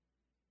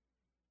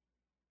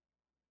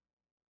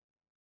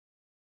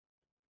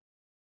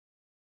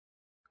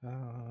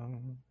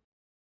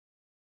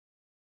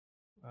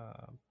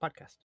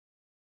 Podcast.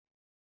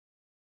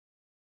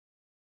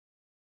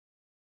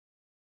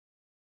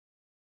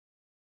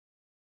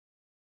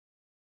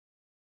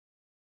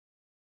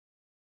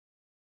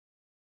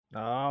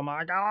 Oh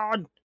my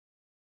god.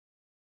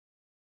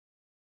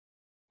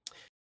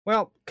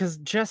 Well, because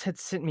Jess had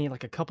sent me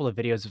like a couple of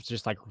videos of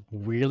just like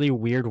really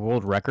weird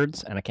world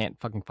records, and I can't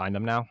fucking find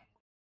them now.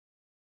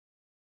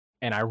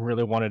 And I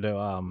really wanted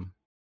to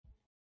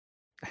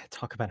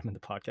talk about them in the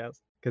podcast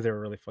because they were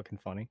really fucking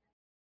funny,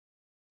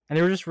 and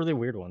they were just really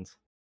weird ones.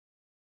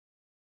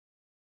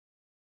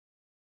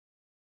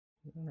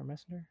 Is it on our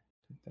messenger?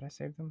 Did I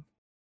save them?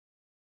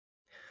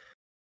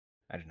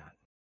 I did not.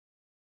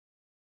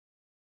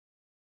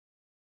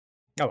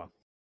 Oh well.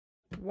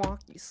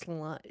 Walkie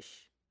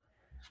slush.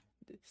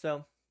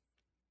 So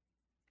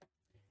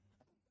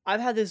I've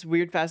had this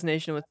weird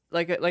fascination with,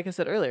 like I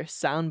said earlier,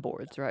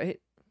 soundboards, right?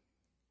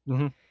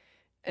 Mm-hmm.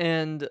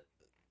 And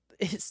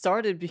it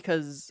started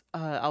because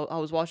I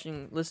was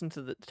listening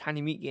to the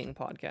Tiny Meat Gang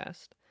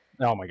podcast.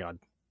 Oh my god.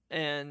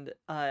 And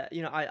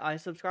I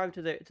subscribe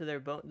to their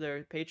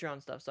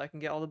Patreon stuff so I can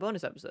get all the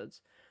bonus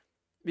episodes,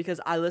 because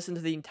I listened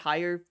to the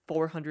entire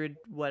 400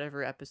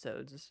 whatever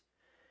episodes.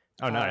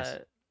 Oh, nice.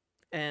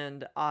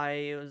 And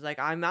I was like,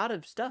 I'm out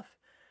of stuff.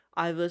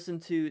 I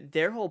listened to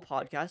their whole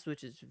podcast,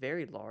 which is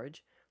very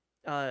large.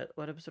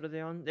 What episode are they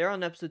on? They're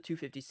on episode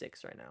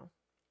 256 right now.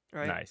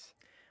 Right? Nice.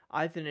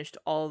 I finished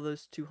all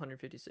those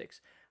 256.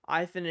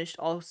 I finished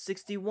all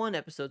 61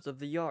 episodes of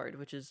The Yard,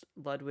 which is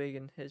Ludwig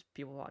and his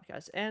people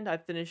podcast. And I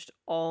finished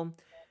all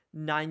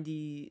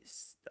 90...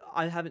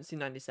 I haven't seen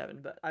 97,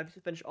 but I've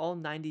finished all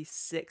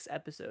 96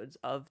 episodes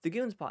of The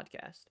Goons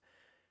podcast.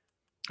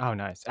 Oh,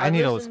 nice. I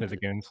need to listen to The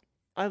Goons.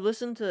 I've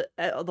listened to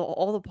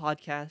all the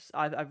podcasts.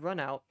 I've run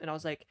out, and I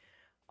was like,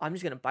 I'm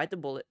just going to bite the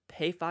bullet,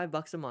 pay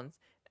 $5 a month,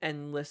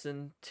 and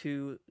listen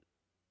to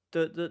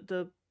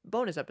the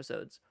bonus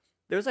episodes.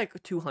 There's like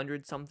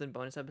 200 something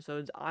bonus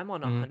episodes. I'm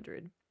on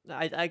 100.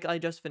 I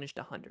just finished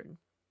 100.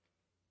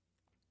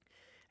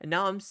 And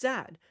now I'm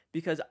sad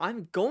because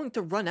I'm going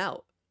to run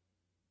out.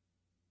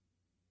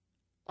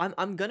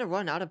 I'm going to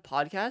run out of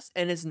podcasts,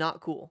 and it's not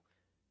cool.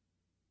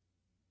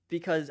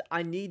 Because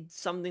I need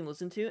something to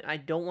listen to, and I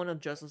don't want to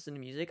just listen to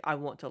music. I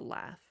want to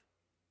laugh.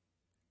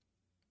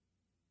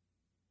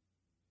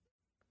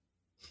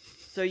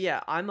 So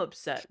yeah, I'm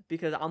upset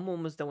because I'm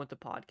almost done with the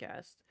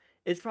podcast.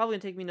 It's probably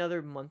going to take me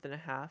another month and a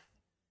half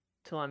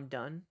till I'm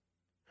done.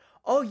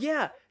 Oh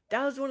yeah,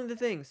 that was one of the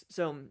things.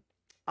 So,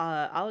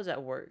 I was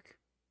at work.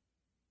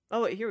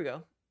 Oh wait, here we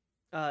go.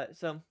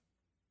 So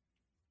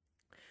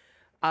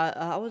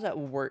I was at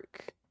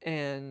work,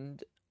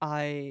 and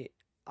I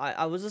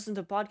was listening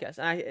to podcasts,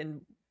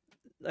 and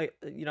like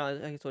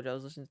I told you, I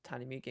was listening to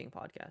Tiny Meat Gang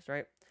podcast,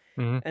 right?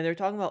 Mm-hmm. And they're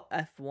talking about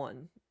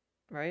F1,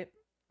 right?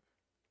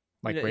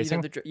 Like racing?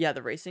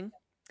 The racing,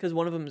 because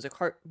one of them is a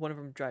cart, one of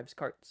them drives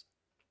carts.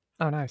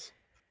 Oh, nice.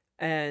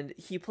 And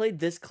he played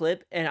this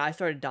clip, and I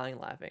started dying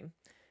laughing.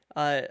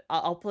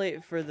 I'll play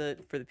it for the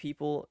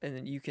people, and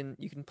then you can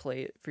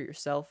play it for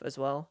yourself as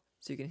well,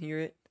 so you can hear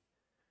it.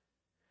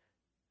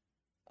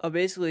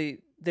 Basically,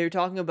 they were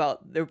talking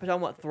about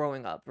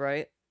throwing up,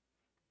 right?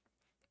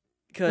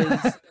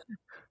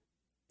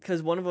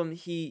 Because one of them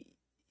he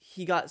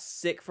got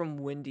sick from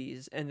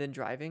Wendy's and then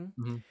driving.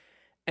 Mm-hmm.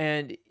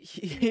 And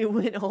he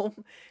went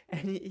home,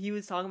 and he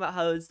was talking about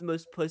how it's the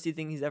most pussy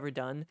thing he's ever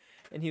done.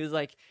 And he was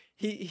like,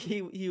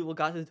 he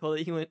got to the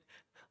toilet, he went,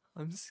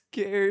 I'm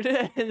scared,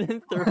 and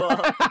then threw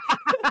up.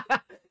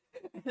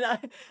 And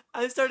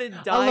I started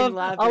dying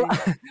laughing.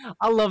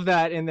 I love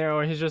that in there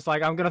where he's just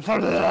like, I'm gonna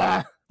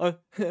throw. Oh.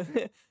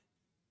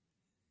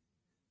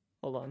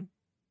 Hold on.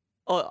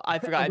 Oh, I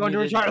forgot.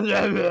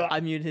 I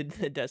muted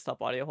the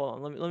desktop audio.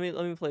 Hold on. Let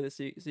me play this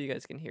so you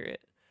guys can hear it.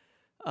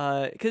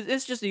 Because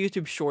it's just a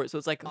YouTube short, so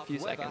it's like a few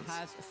seconds.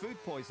 Has food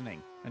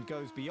poisoning and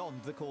goes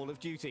beyond the call of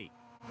duty.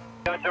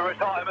 Going to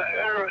retirement.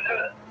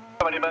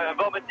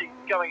 Vomiting,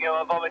 coming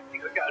out,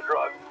 vomiting, I gotta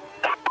drive.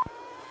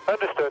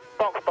 Understood.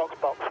 Box.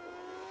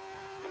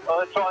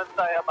 I'll try and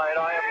stay here, mate. I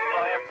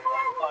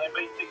am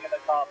eating in the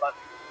car, man.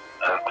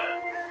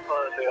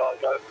 Honestly, I'll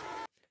go.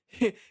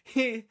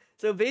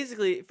 So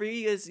basically, for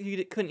you guys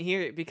who couldn't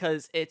hear it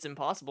because it's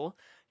impossible,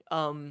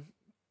 it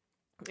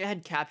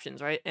had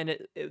captions, right? And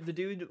the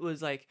dude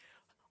was like,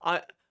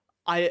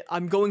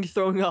 I'm going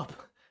throwing up.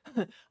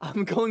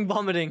 I'm going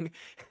vomiting.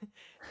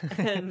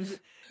 And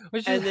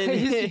then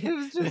he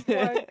was just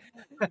like,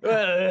 I'm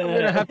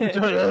gonna have to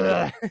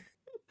try.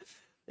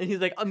 And he's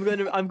like, I'm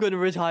gonna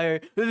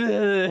retire.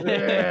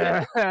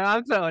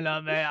 I'm throwing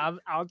up, man.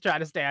 I'll try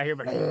to stay out here,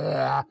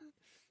 but.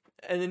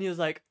 And then he was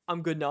like,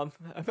 I'm good now.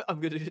 I'm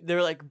good. They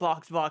were like,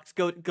 box,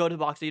 go to the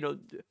box,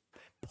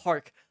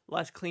 park.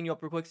 Let's clean you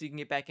up real quick so you can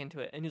get back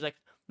into it. And he's like,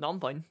 no, I'm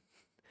fine.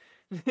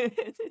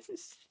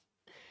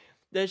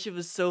 That shit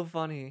was so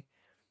funny.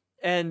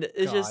 And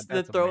it's God, just the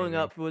that's throwing amazing.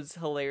 up was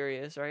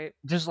hilarious, right?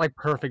 Just like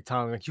perfect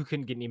timing. Like you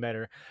couldn't get any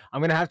better.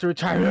 I'm gonna have to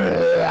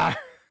retire.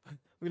 I'm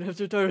gonna have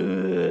to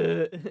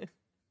retire.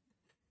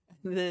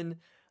 And then,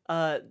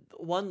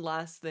 one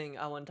last thing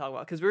I want to talk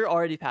about because we're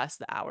already past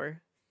the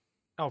hour.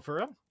 Oh, for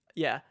real?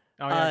 Yeah.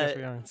 Oh yeah, I guess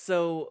we are.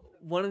 So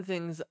one of the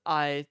things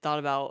I thought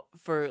about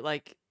for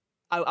like,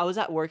 I was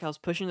at work. I was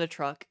pushing the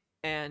truck,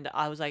 and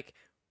I was like,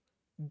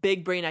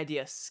 big brain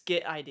idea,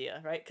 skit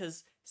idea, right?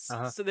 Because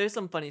so there's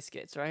some funny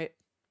skits, right?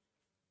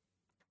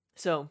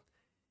 So,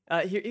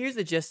 here's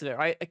the gist of it,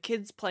 right? A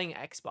kid's playing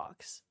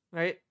Xbox,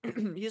 right?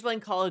 He's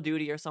playing Call of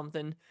Duty or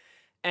something,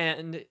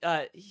 and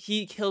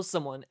he kills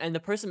someone, and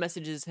the person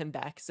messages him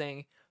back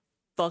saying,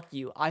 "Fuck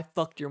you, I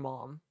fucked your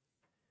mom."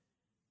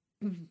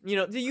 You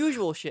know, the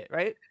usual shit,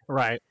 right?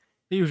 Right.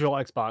 The usual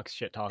Xbox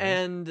shit talking.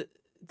 And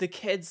the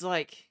kid's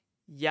like,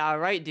 "Yeah,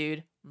 right,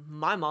 dude.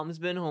 My mom's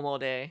been home all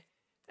day."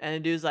 And the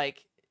dude's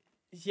like,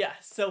 "Yeah,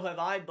 so have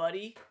I,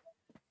 buddy."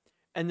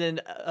 And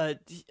then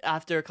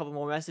after a couple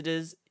more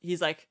messages,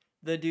 he's like,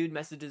 the dude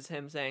messages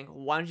him saying,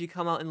 "Why don't you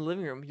come out in the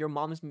living room? Your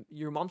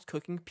mom's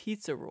cooking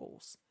pizza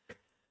rolls."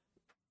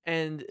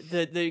 And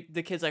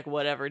the kid's like,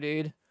 "Whatever,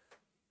 dude."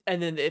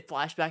 And then it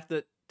flashback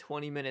to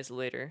 20 minutes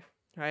later,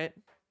 right?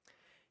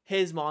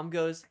 His mom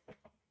goes,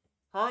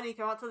 "Honey,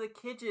 come out to the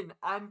kitchen.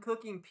 I'm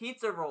cooking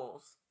pizza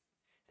rolls."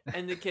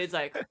 And the kid's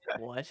like,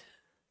 "What?"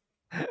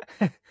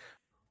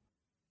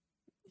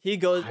 He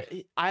goes,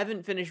 I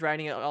haven't finished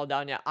writing it all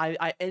down yet.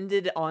 I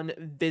ended on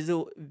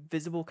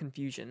visible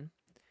confusion.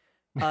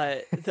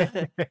 I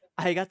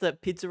got the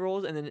pizza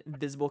rolls and then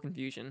visible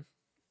confusion.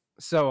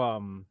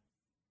 So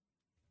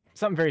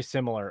something very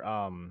similar.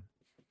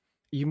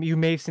 You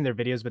may have seen their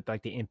videos with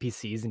like the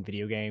NPCs in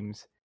video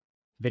games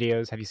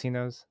videos. Have you seen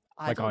those?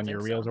 Like on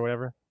your reels or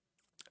whatever?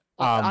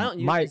 I don't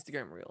use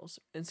Instagram Reels.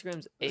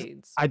 Instagram's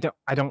AIDS. I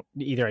don't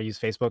either. I use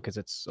Facebook because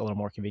it's a little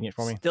more convenient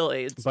for me. Still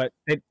AIDS. But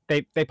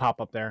they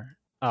pop up there.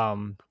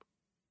 And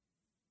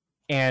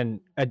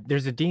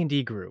there's a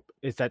D&D group.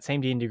 It's that same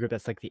D&D group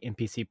that's like the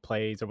NPC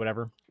plays or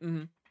whatever.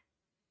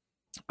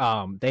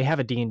 Mm-hmm. They have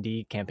a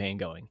D&D campaign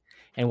going,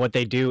 and what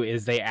they do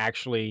is they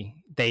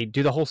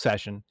do the whole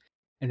session,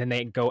 and then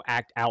they go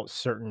act out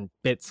certain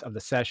bits of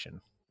the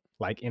session,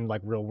 like in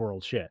like real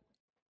world shit.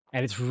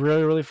 And it's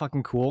really, really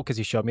fucking cool because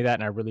he showed me that,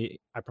 and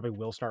I probably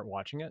will start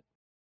watching it.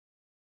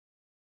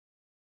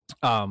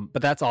 But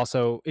that's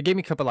also, it gave me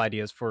a couple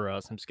ideas for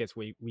some skits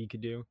we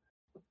could do.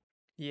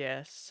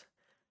 Yes.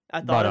 I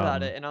thought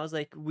about it, and I was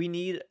like, we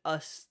need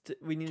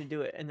to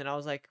do it. And then I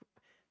was like,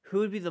 who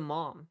would be the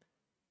mom?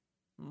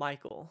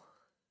 Michael.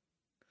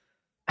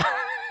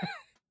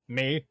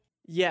 Me?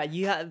 Yeah,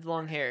 you have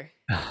long hair.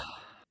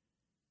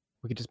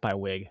 We could just buy a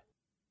wig.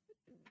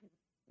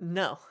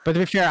 No. But to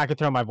be fair, I could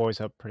throw my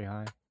voice up pretty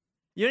high.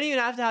 You don't even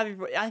have to have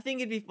your I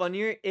think it'd be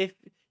funnier if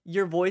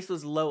your voice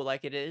was low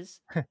like it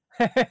is.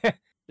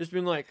 Just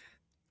being like,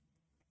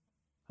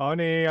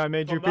 "Honey, I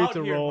made you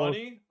pizza rolls.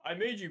 Honey, I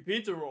made you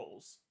pizza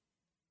rolls."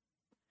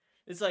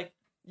 It's like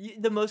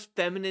the most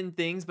feminine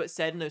things, but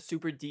said in a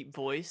super deep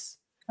voice.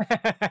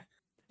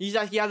 You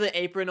have the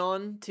apron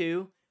on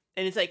too,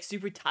 and it's like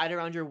super tight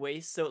around your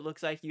waist, so it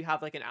looks like you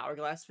have like an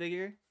hourglass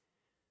figure.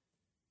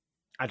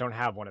 I don't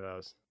have one of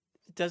those.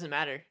 It doesn't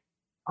matter.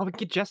 I would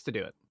get Jess to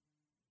do it.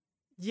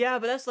 Yeah,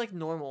 but that's like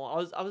normal.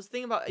 I was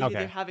thinking about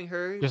either having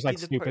her just like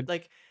stupid,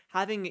 like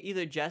having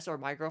either Jess or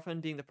my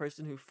girlfriend being the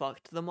person who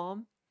fucked the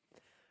mom,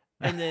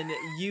 and then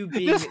you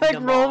being just like the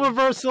role mom.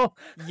 Reversal.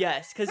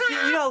 Yes, because you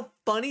know how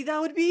funny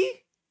that would be.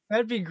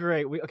 That'd be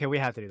great. We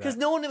have to do that because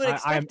no one would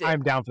expect it.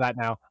 I'm down for that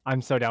now.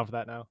 I'm so down for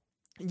that now.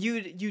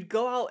 You'd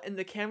go out and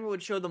the camera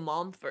would show the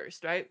mom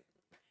first, right?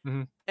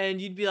 Mm-hmm.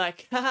 And you'd be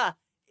like, haha,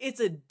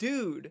 it's a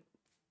dude.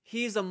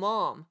 He's a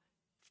mom.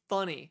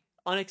 Funny.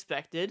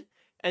 Unexpected.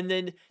 And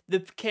then the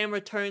camera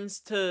turns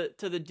to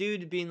the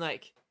dude being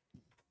like,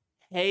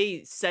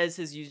 "Hey," says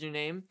his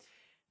username.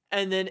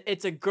 And then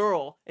it's a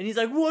girl. And he's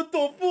like, "What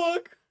the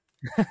fuck?"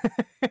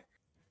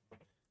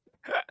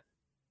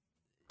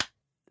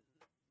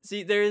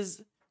 See,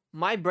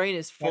 my brain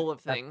is full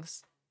of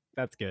things.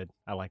 That's good.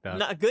 I like that.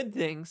 Not good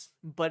things,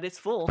 but it's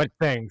full. But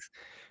things.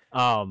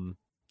 And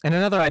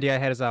another idea I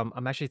had is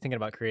I'm actually thinking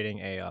about creating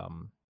a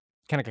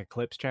kind of like a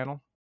clips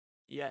channel.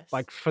 Yes.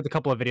 Like for the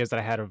couple of videos that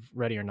I had of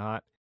Ready or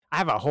Not, I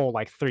have a whole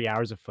like 3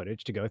 hours of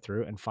footage to go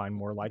through and find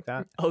more like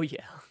that. Oh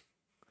yeah.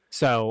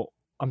 So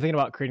I'm thinking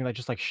about creating like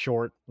just like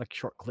short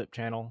clip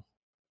channel.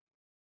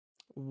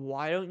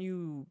 Why don't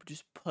you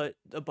just put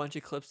a bunch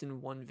of clips in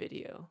one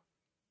video,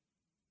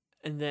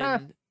 and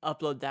then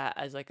upload that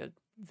as like a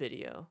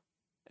video,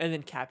 and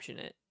then caption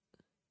it?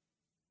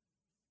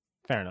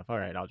 Fair enough. All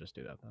right, I'll just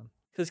do that then.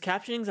 Because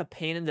captioning's a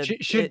pain in the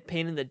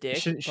dick.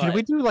 Should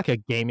we do like a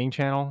gaming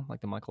channel, like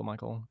the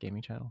Michael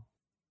gaming channel?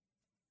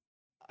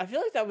 I feel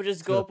like that would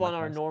just go up on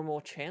our normal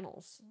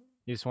channels.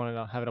 You just want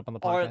to have it up on the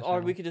podcast,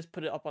 or we could just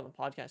put it up on the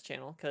podcast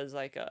channel because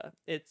like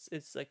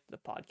it's like the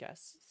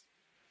podcasts.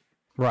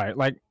 Right,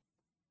 like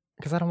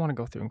because I don't want to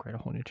go through and create a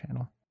whole new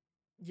channel.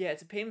 Yeah,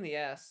 it's a pain in the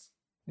ass.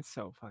 It's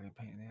so fucking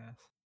pain in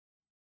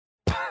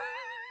the ass.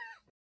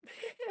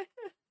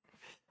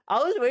 I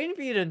was waiting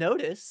for you to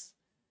notice.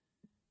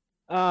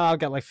 I've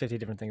got like 50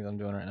 different things I'm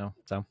doing right now.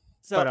 So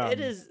It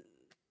is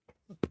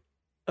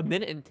a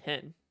minute and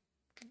 10.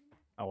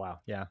 Oh wow,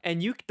 yeah.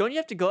 And you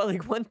have to go at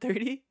like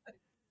 1:30?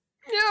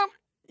 Yeah.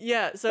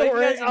 Yeah, so Don't if you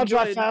worry, guys I'll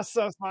drive enjoyed, fast,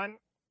 so it's fine.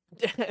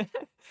 if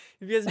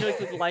you guys enjoyed,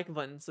 click the like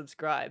button,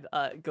 subscribe.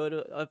 Go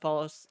to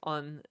follow us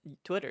on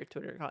Twitter,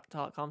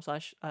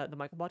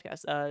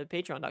 twitter.com/TheMichaelPodcast,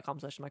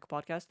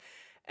 patreon.com/TheMichaelPodcast,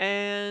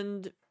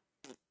 and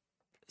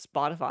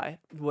Spotify,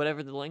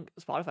 whatever the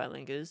Spotify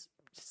link is,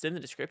 it's in the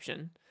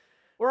description.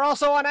 We're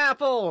also on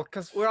Apple,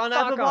 because We're on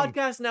Apple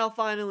Podcasts now,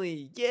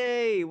 finally.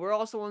 Yay! We're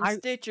also on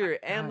Stitcher,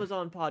 God.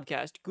 Amazon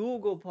Podcast,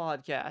 Google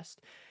Podcast.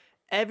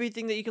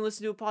 Everything that you can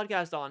listen to a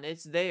podcast on,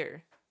 it's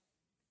there.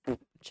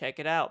 Check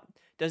it out.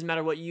 Doesn't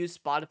matter what you use,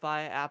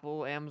 Spotify,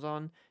 Apple,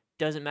 Amazon,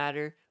 doesn't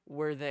matter.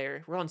 We're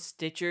there. We're on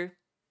Stitcher.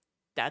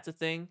 That's a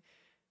thing.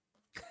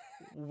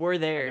 We're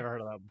there. I've never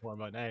heard of that before,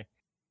 but hey,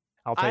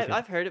 I'll take it.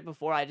 I've heard it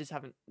before. I just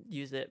haven't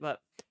used it, but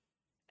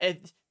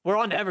we're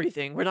on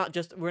everything. We're not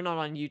just on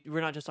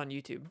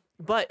YouTube.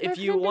 But if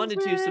you wanted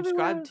to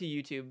subscribe to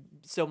YouTube,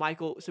 so we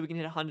can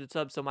hit 100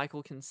 subs, so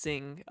Michael can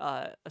sing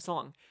a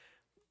song.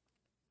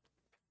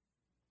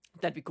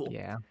 That'd be cool.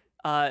 Yeah.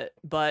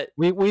 But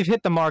we've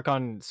hit the mark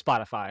on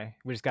Spotify.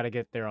 We just got to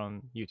get there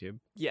on YouTube.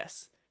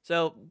 Yes.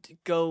 So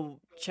go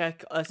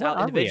check us out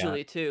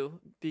individually too,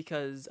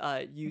 because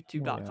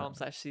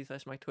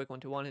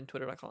youtube.com/c/MikeTheQuick121 and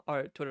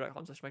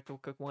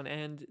twitter.com/MikeTheQuick1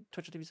 and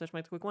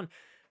twitch.tv/MikeTheQuick1,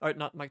 or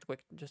not Mike the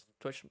Quick, just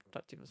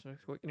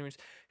twitch.tv/MikeTheQuick. Anyways,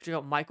 check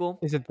out Michael.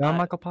 Is it the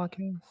Michael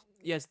Podcast?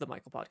 Yes, the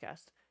Michael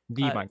Podcast.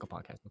 The Michael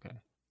Podcast. Okay.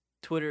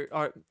 Twitter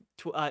or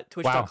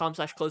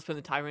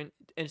twitch.com/ClothespinTheTyrant,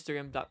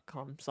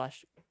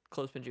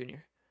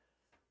 Instagram.com/ClothespinJr.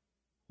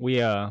 We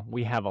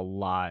have a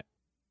lot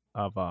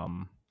of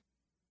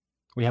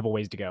we have a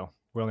ways to go.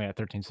 We're only at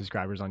 13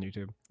 subscribers on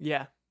YouTube.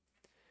 Yeah,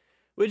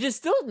 which is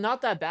still not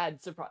that bad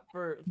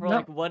for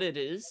like what it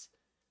is.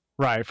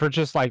 Right, for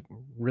just like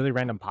really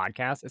random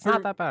podcasts, it's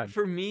not that bad.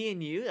 For me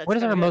and you, that's what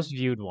is our good. most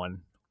viewed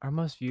one? Our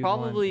most viewed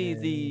probably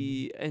one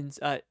the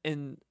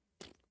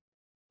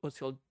what's it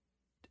called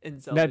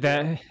incel.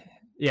 The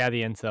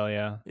incel,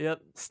 yeah.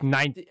 Yep. It's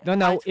I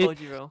told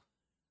you, bro.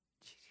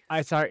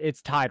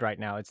 It's tied right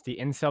now. It's the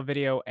incel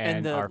video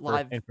and our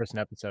first in-person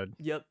episode.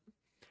 Yep.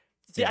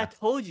 See, yeah. I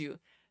told you,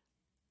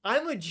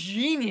 I'm a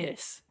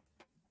genius.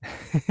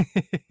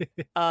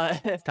 It's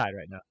tied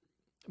right now.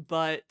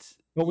 But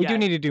we do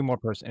need to do more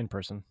in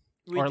person,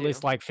 or at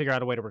least like figure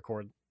out a way to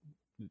record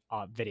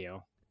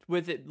video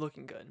with it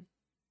looking good.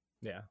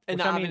 Yeah, and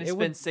not having to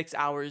spend 6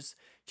 hours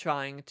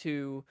trying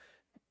to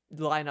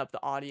line up the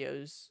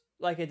audios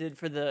like I did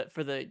for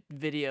the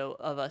video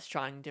of us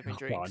trying different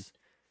drinks. God.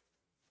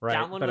 Right,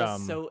 that one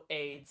was so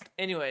AIDS.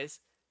 Anyways,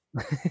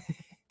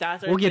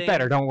 that's we'll get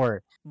better. Don't worry.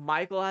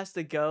 Michael has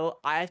to go.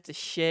 I have to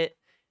shit.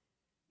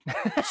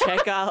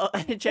 Check out.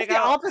 The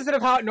opposite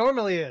of how it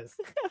normally is.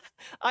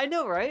 I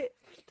know, right?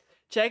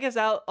 Check us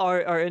out.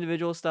 Our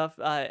individual stuff.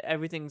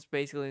 Everything's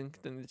basically in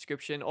the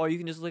description, or you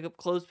can just look up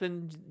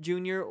Clothespin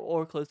Jr.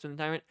 or Clothespin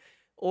Tyrant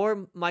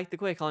or Mike the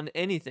Quick on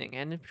anything,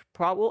 and if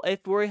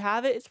we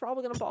have it, it's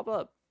probably gonna pop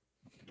up.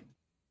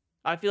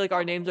 I feel like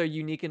our names are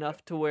unique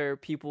enough to where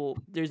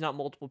there's not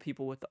multiple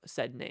people with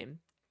said name.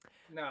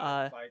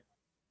 No,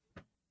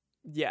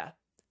 yeah.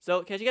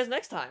 So catch you guys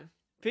next time.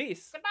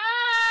 Peace.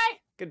 Goodbye.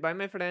 Goodbye,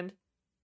 my friend.